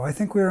 so I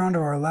think we're on to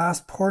our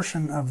last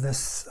portion of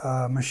this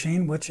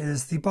machine, which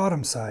is the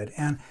bottom side.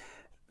 And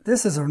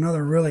this is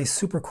another really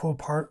super cool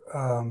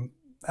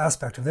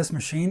aspect of this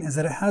machine, is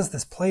that it has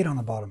this plate on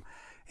the bottom.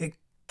 It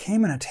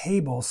came in a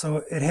table,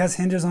 so it has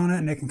hinges on it,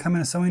 and it can come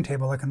in a sewing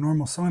table like a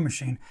normal sewing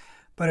machine.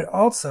 But it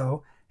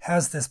also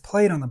has this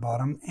plate on the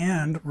bottom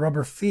and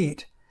rubber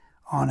feet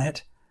on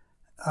it,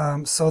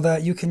 so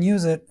that you can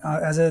use it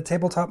as a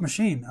tabletop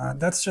machine.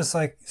 That's just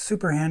like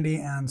super handy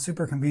and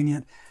super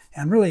convenient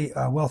and really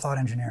well thought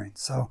engineering.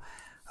 So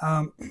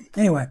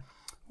anyway,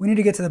 we need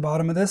to get to the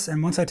bottom of this,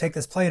 and once I take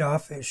this plate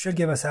off, it should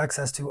give us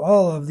access to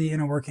all of the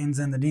inner workings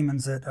and the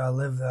demons that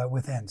live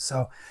within.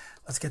 So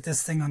let's get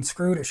this thing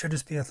unscrewed. It should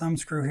just be a thumb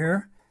screw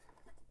here.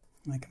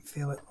 I can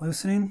feel it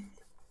loosening,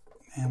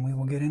 and we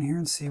will get in here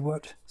and see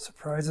what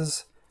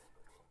surprises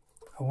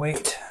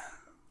await.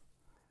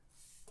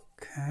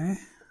 Okay,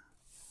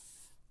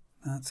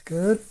 that's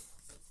good.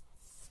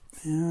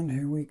 And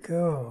here we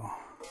go.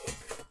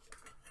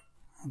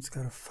 It's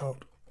got a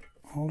felt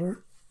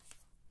holder.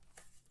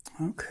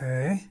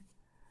 Okay,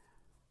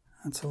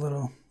 that's a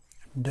little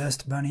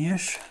dust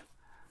bunny-ish.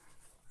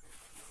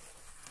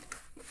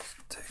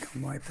 Take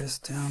and wipe this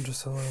down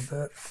just a little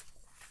bit.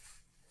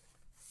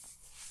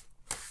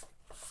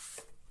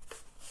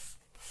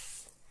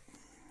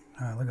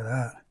 Oh, look at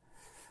that.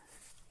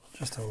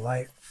 Just a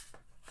light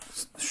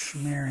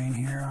smearing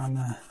here on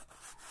the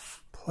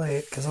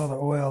plate because all the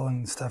oil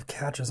and stuff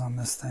catches on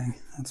this thing.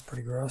 That's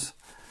pretty gross.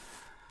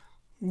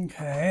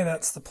 Okay,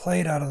 that's the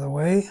plate out of the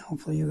way.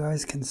 Hopefully you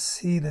guys can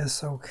see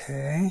this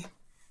okay.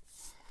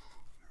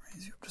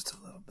 Raise you up just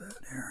a little bit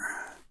here.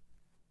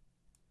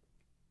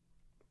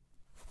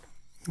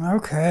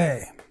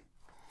 Okay.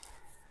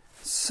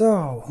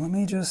 So, let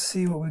me just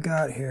see what we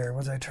got here.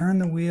 As I turn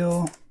the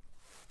wheel,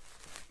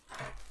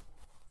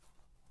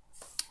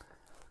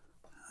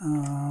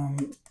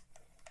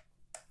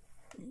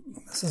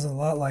 this is a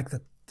lot like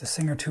the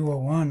Singer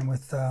 201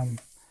 with a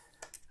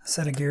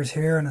set of gears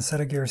here and a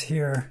set of gears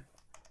here.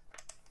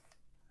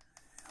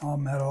 All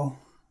metal,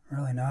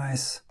 really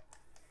nice.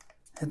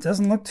 It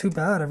doesn't look too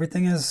bad.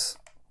 Everything is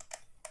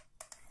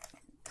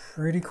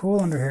pretty cool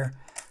under here.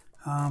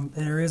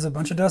 There is a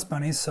bunch of dust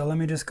bunnies, so let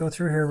me just go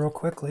through here real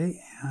quickly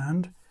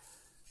and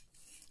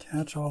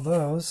catch all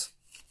those.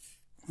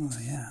 Oh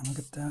yeah, look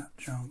at that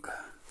junk.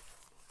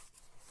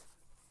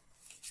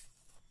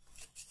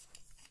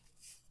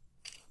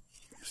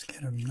 Just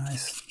get a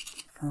nice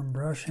firm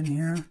brush in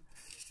here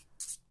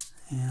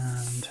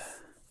and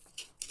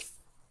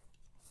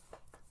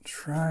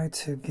try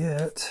to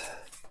get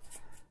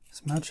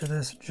as much of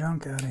this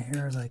junk out of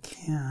here as I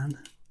can.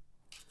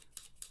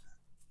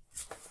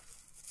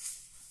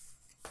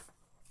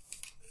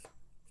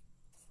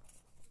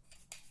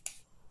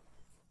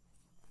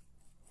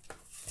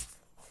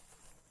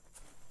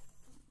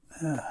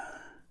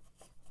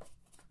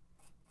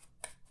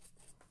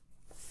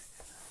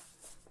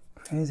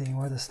 Crazy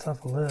where this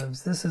stuff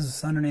lives. This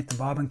is underneath the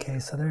bobbin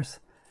case, so there's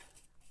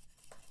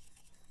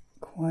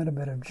quite a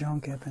bit of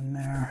junk up in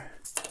there.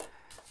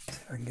 See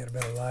if I can get a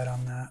bit of light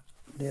on that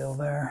deal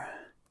there.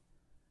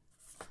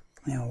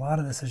 You know, a lot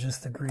of this is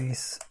just the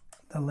grease.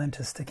 The lint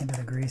is sticking to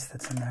the grease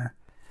that's in there.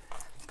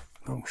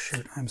 Oh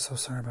shoot, I'm so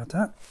sorry about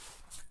that.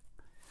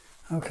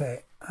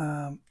 Okay,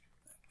 oh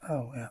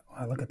yeah,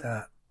 wow, look at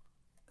that.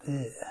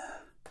 Ew.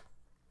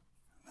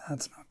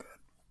 That's not good.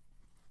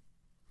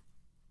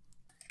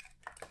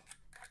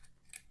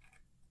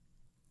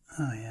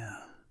 Oh yeah.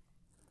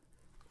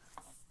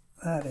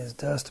 That is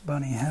dust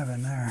bunny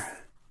heaven there.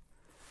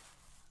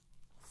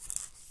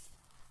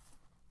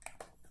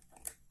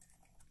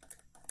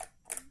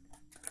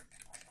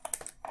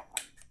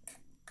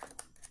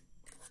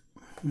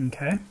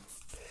 Okay.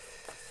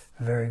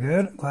 Very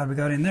good. Glad we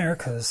got in there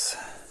because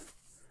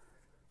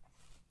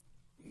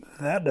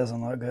that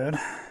doesn't look good.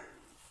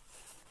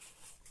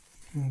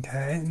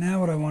 Okay, now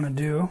what I want to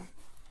do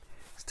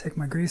is take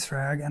my grease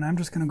rag and I'm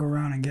just going to go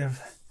around and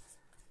give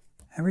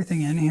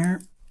everything in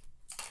here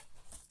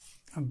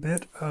a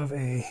bit of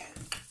a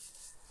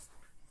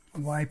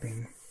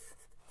wiping.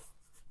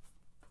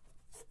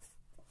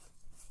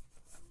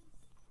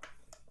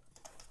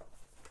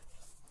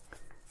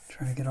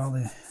 Try to get all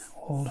the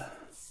old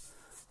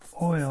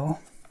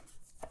oil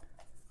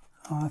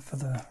off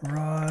of the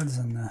rods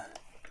and the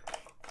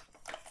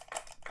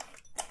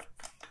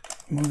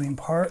moving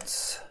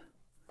parts.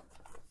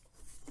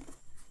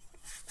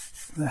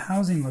 The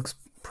housing looks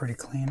pretty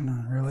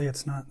clean, really.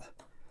 It's not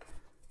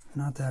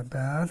that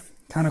bad.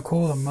 Kind of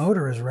cool, the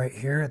motor is right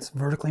here. It's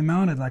vertically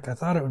mounted like I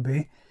thought it would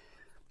be.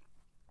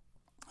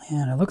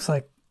 And it looks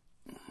like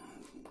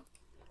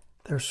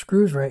there's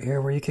screws right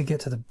here where you could get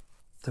to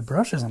the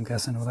brushes, I'm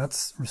guessing. Well,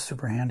 that's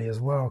super handy as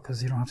well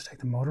because you don't have to take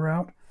the motor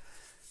out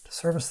to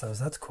service those.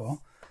 That's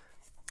cool.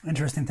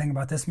 Interesting thing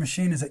about this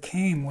machine is it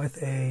came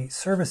with a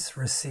service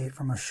receipt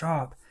from a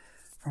shop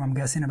from, I'm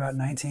guessing, about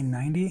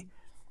 1990,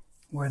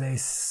 where they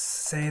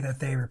say that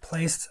they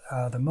replaced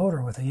the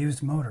motor with a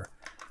used motor.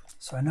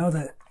 So I know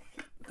that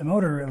the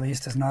motor, at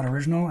least, is not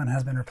original and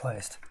has been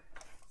replaced.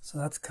 So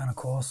that's kind of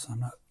cool, so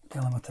I'm not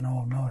dealing with an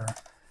old motor.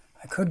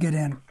 I could get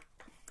in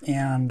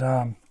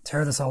and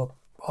tear this all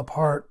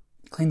apart,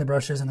 clean the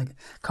brushes and the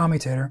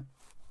commutator,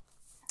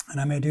 and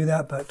I may do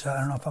that, but I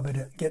don't know if I'll be able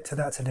to get to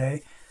that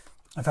today.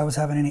 If I was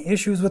having any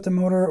issues with the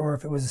motor, or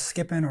if it was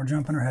skipping or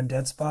jumping or had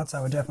dead spots,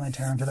 I would definitely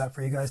tear into that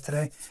for you guys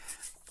today.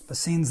 But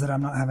seeing that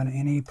I'm not having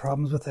any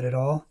problems with it at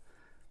all,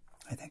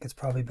 I think it's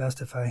probably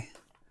best if I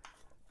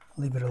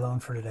leave it alone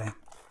for today.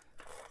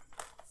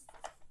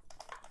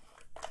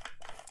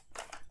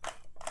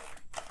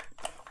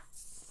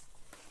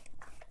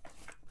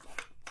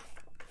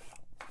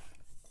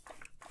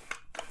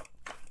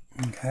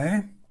 Okay,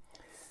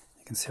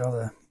 you can see all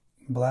the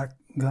black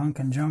gunk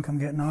and junk I'm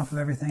getting off of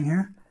everything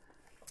here.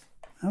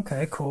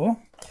 Okay, cool.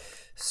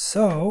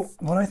 So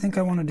what I think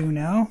I want to do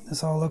now,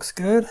 this all looks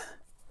good.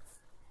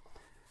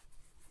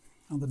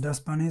 All the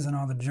dust bunnies and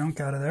all the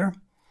junk out of there.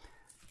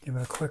 Give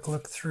it a quick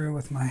look through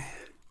with my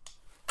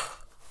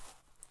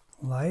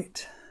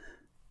light.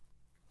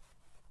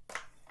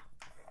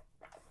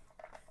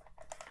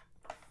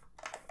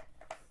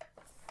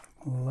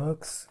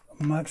 Looks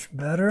much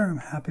better. I'm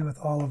happy with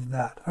all of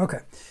that.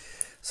 Okay,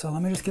 so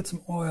let me just get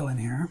some oil in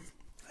here.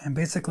 And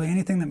basically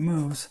anything that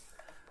moves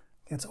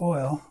gets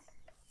oil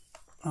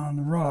on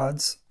the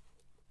rods.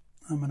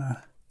 I'm going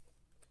to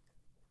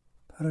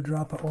put a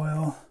drop of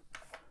oil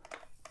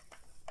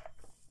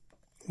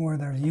where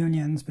there's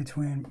unions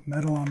between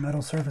metal on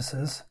metal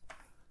surfaces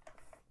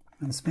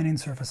and spinning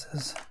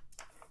surfaces.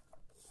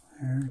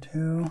 There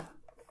too.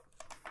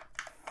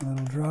 A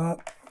little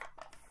drop.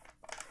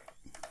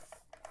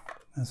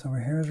 This over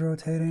here is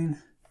rotating.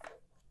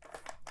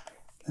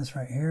 This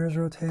right here is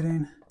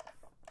rotating.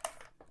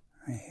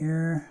 Right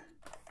here.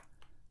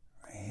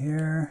 Right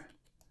here.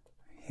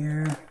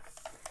 Here.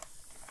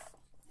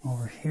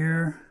 Over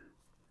here.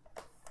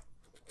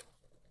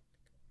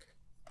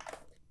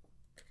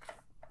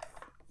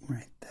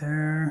 Right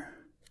there.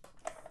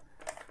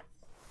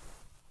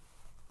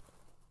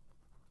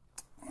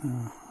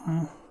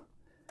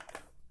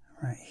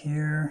 Right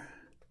here.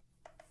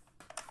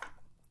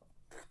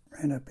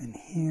 Right up in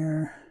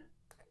here.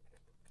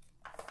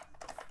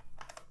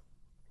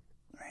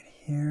 Right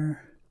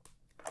here.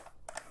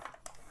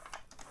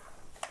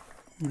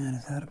 And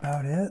is that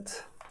about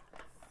it?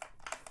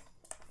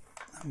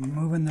 I'm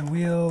moving the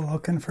wheel,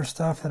 looking for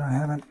stuff that I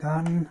haven't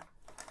gotten.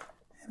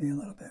 Maybe a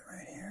little bit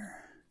right here.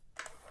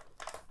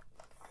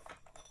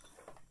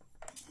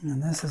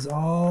 And this is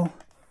all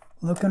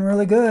looking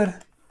really good.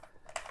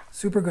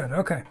 Super good.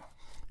 Okay,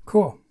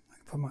 cool. I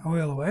can put my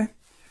oil away.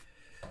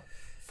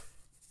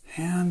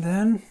 And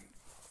then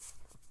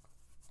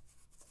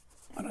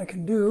what I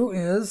can do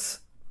is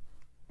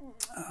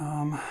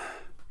I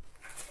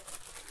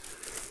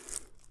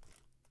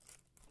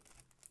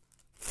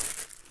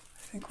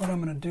think what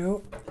I'm going to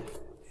do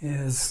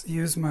is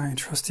use my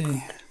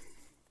trusty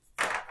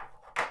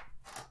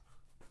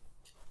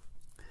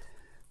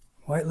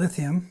white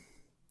lithium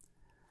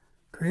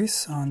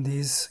grease on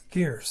these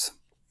gears.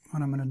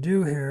 What I'm going to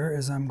do here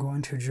is I'm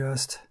going to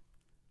just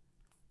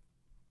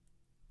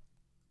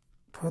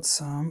put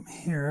some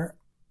here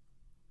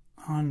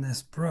on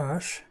this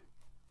brush,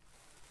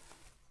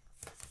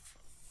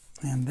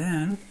 and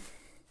then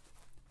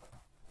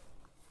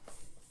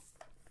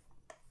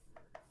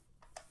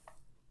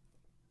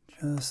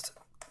just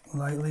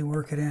lightly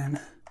work it in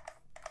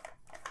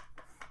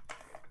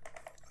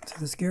to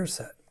this gear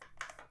set.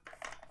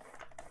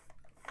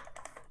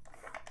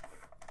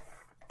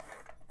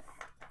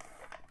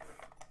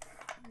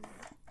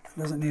 It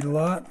doesn't need a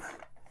lot,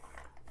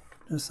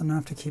 just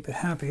enough to keep it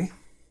happy.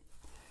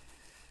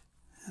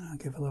 And I'll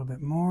give a little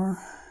bit more.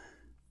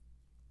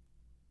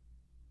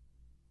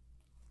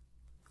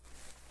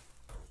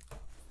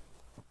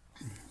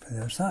 For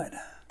the other side.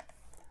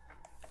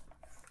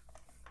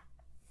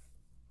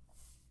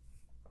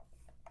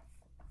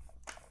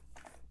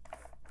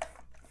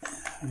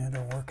 And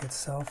it'll work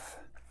itself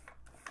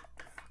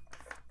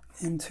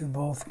into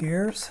both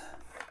gears.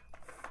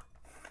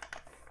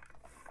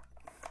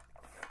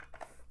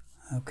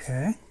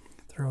 Okay,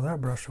 throw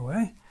that brush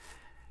away.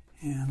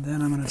 And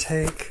then I'm going to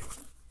take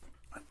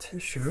a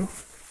tissue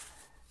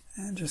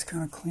and just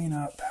kind of clean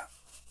up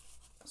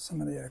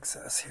some of the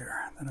excess here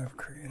that I've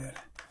created.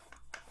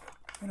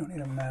 We don't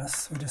need a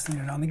mess, we just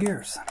need it on the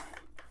gears.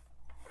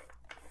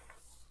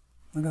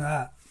 Look at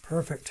that,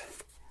 perfect.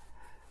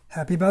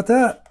 Happy about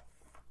that.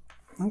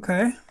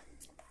 Okay,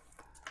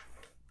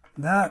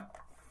 that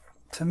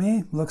to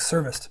me looks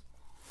serviced.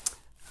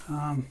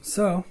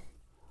 So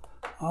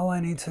all I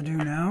need to do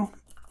now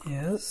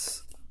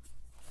is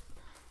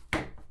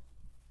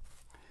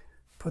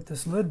put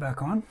this lid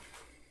back on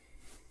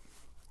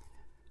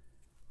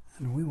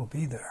and we will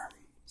be there.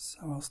 So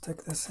I'll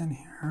stick this in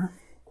here.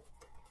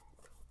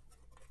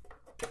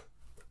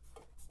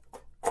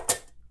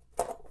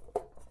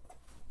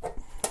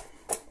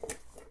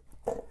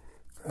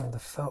 Grab the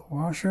felt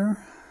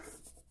washer.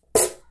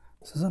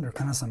 This is under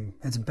kind of some,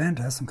 it's bent,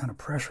 it has some kind of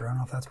pressure. I don't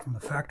know if that's from the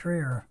factory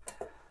or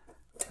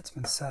if it's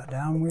been sat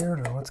down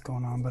weird or what's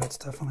going on, but it's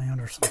definitely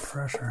under some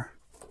pressure.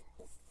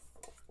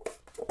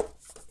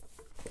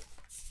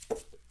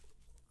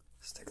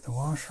 the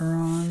washer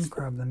on,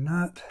 grab the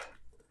nut.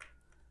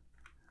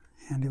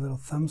 Handy little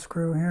thumb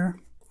screw here.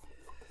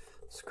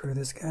 Screw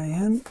this guy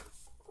in.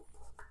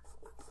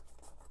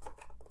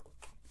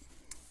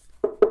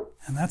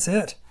 And that's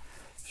it.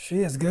 She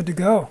is good to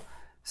go.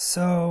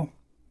 So,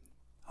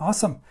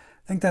 awesome.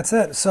 I think that's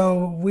it.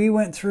 So we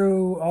went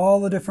through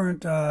all the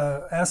different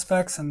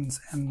aspects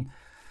and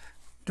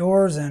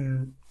doors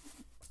and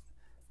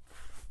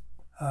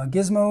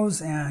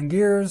gizmos and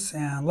gears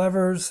and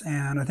levers,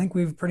 and I think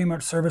we've pretty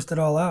much serviced it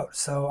all out.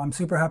 So I'm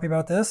super happy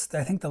about this.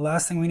 I think the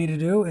last thing we need to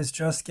do is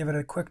just give it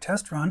a quick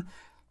test run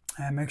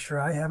and make sure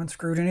I haven't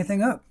screwed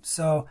anything up.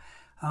 So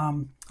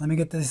let me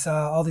get this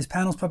all these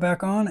panels put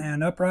back on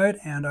and upright,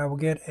 and I will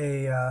get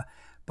a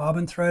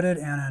bobbin threaded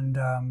and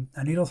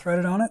a needle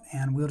threaded on it,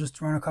 and we'll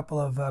just run a couple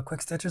of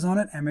quick stitches on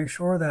it and make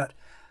sure that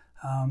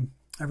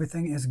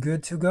everything is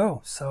good to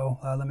go. So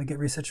let me get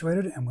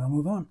resituated and we'll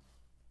move on.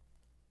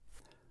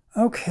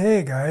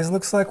 Okay guys,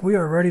 looks like we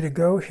are ready to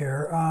go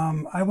here.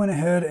 I went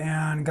ahead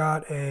and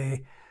got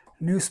a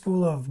new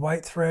spool of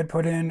white thread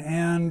put in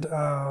and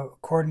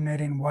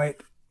coordinating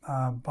white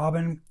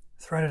bobbin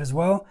threaded as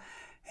well,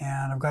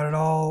 and I've got it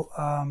all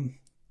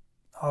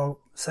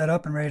set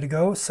up and ready to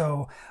go.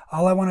 So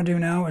all I want to do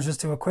now is just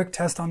do a quick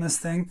test on this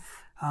thing.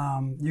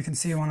 You can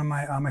see one of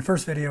my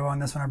first video on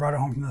this when I brought it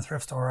home from the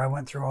thrift store. I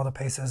went through all the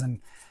paces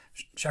and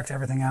checked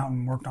everything out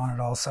and worked on it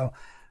all. So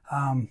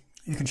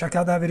you can check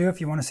out that video if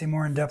you want to see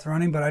more in-depth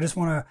running, but I just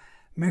want to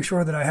make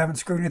sure that I haven't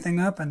screwed anything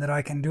up and that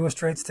I can do a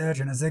straight stitch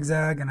and a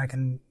zigzag, and I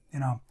can, you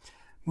know,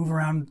 move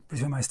around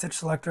between my stitch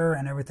selector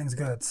and everything's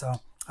good. So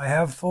I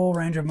have full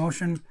range of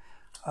motion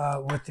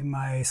with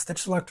my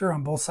stitch selector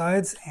on both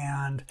sides,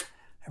 and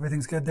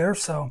everything's good there.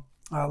 So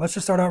let's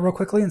just start out real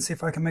quickly and see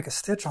if I can make a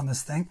stitch on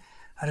this thing.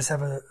 I just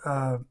have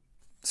a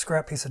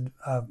scrap piece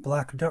of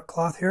black duck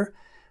cloth here.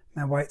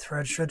 My white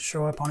thread should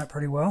show up on it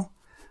pretty well.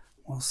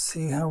 We'll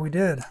see how we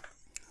did.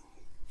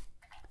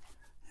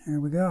 Here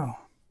we go.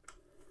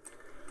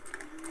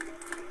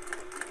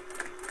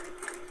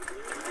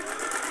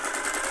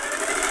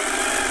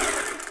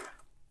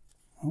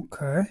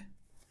 Okay.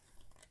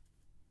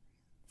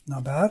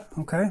 Not bad.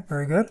 Okay,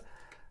 very good.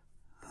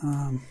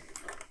 Come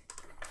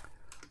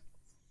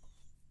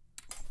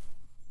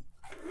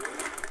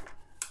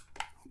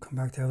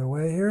back the other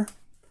way here.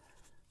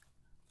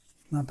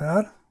 Not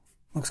bad.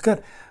 Looks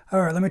good.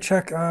 All right, let me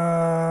check. If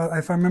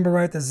I remember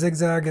right, the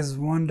zigzag is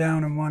one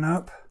down and one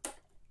up.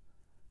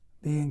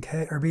 B and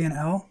K, or B and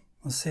L.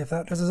 Let's see if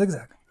that does a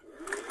zigzag.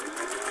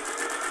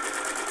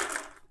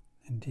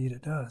 Indeed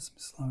it does.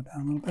 Slow it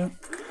down a little bit.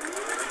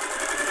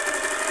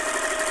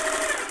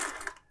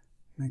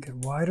 Make it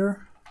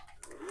wider.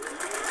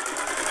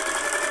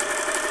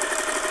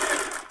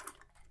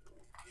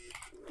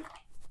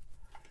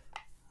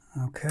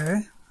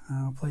 Okay,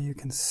 hopefully you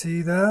can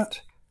see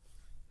that.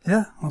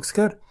 Yeah, looks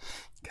good.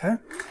 Okay,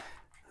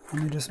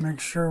 let me just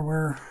make sure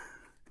we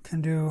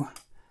can do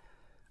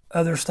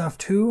other stuff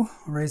too.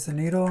 Raise the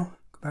needle,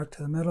 go back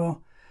to the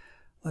middle.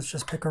 Let's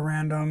just pick a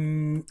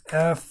random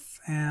F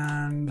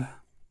and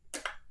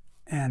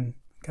N.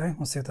 Okay,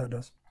 we'll see what that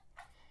does.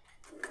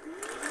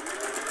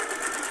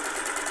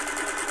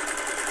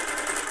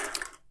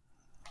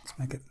 Let's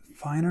make it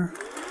finer.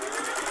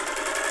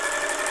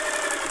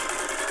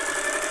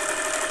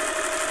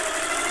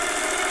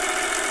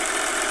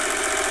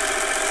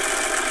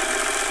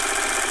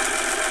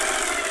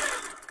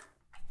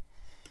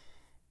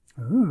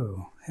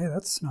 Ooh, hey,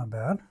 that's not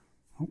bad.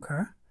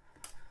 Okay.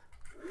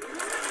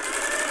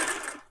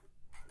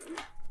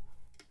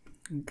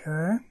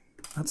 Okay,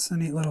 that's a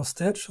neat little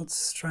stitch.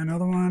 Let's try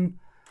another one.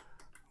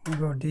 We'll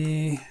go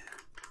D.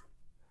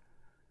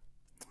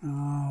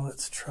 Oh,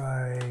 let's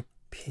try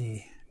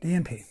P. D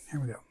and P. Here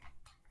we go.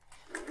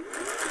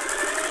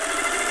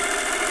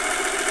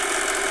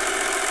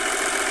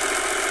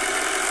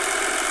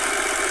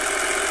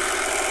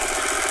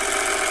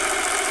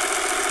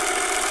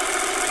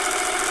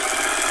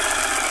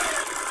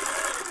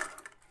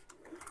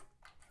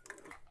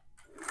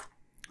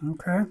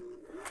 Okay,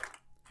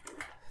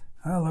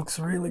 that looks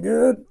really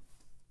good.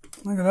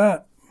 Look at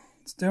that.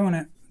 It's doing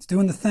it. It's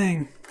doing the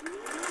thing.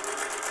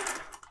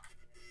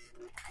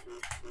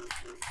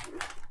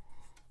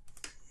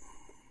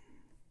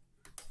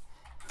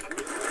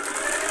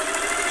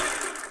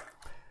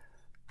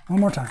 One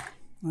more time.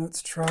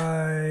 Let's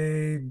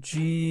try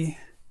GL.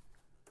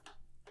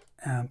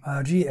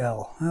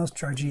 Let's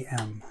try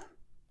GM.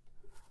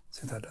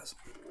 See what that does.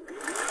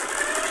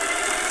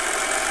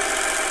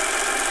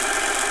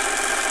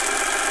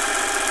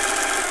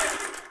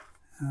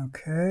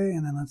 Okay,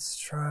 and then let's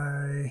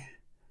try,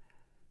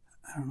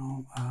 I don't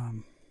know,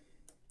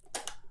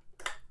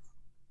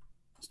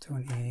 let's do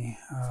an E.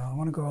 I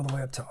want to go all the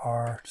way up to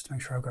R, just to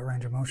make sure I've got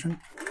range of motion.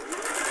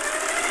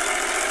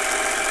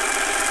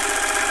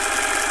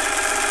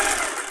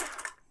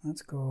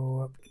 Let's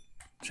go up,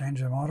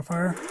 change the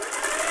modifier.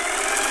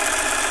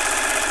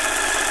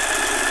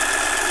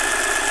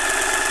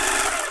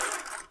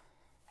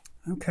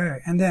 Okay,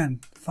 and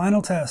then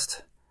final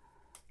test.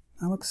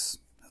 That's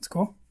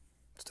cool.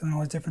 It's doing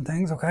all these different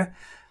things, okay.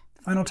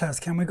 Final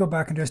test. Can we go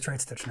back and do a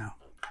straight stitch now?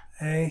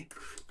 A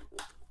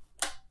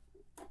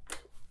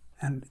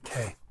and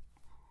K.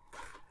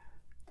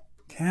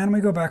 Can we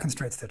go back and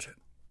straight stitch it?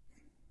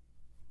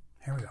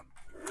 Here we go.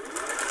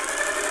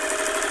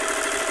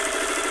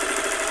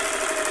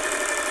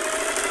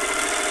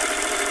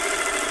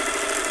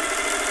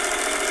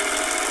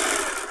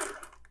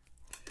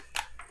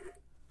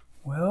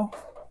 Well,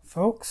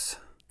 folks,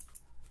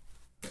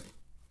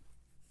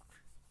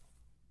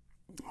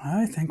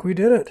 I think we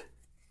did it.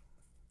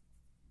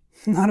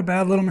 Not a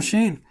bad little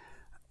machine.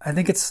 I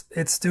think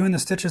it's doing the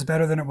stitches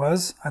better than it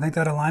was. I think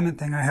that alignment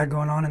thing I had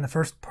going on in the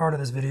first part of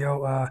this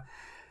video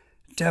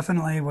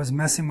definitely was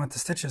messing with the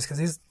stitches,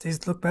 because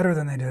these look better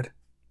than they did.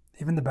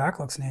 Even the back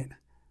looks neat.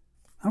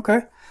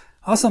 Okay,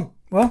 awesome.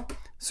 Well,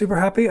 super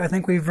happy. I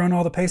think we've run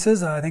all the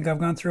paces. I think I've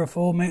gone through a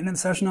full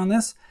maintenance session on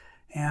this,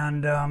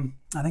 and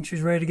I think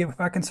she's ready to get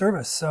back in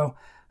service. So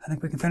I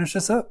think we can finish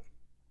this up.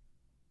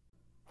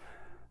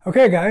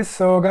 Okay guys,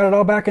 so got it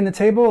all back in the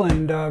table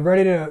and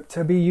ready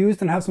to be used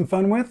and have some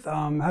fun with.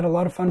 Had a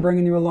lot of fun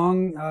bringing you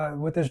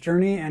along with this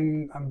journey,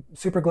 and I'm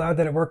super glad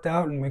that it worked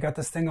out and we got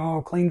this thing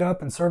all cleaned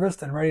up and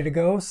serviced and ready to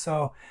go.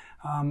 So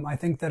I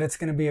think that it's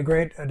going to be a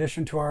great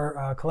addition to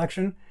our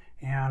collection,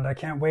 and I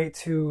can't wait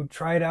to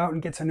try it out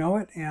and get to know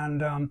it.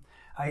 And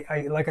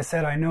like I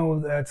said, I know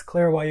that it's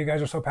clear why you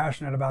guys are so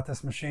passionate about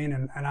this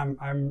machine, and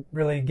I'm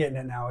really getting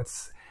it now.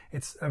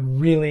 It's a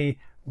really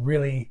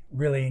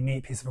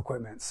neat piece of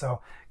equipment.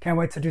 So can't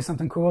wait to do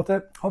something cool with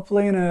it.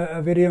 Hopefully in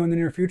a video in the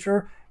near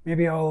future,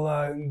 maybe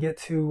I'll get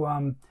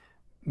to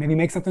maybe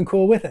make something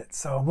cool with it.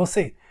 So we'll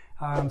see.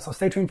 So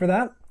stay tuned for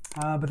that.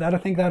 But I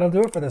think that'll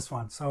do it for this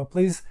one. So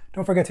please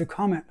don't forget to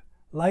comment,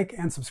 like,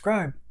 and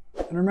subscribe.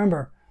 And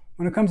remember,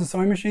 when it comes to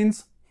sewing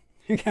machines,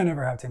 you can't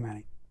ever have too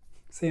many.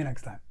 See you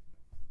next time.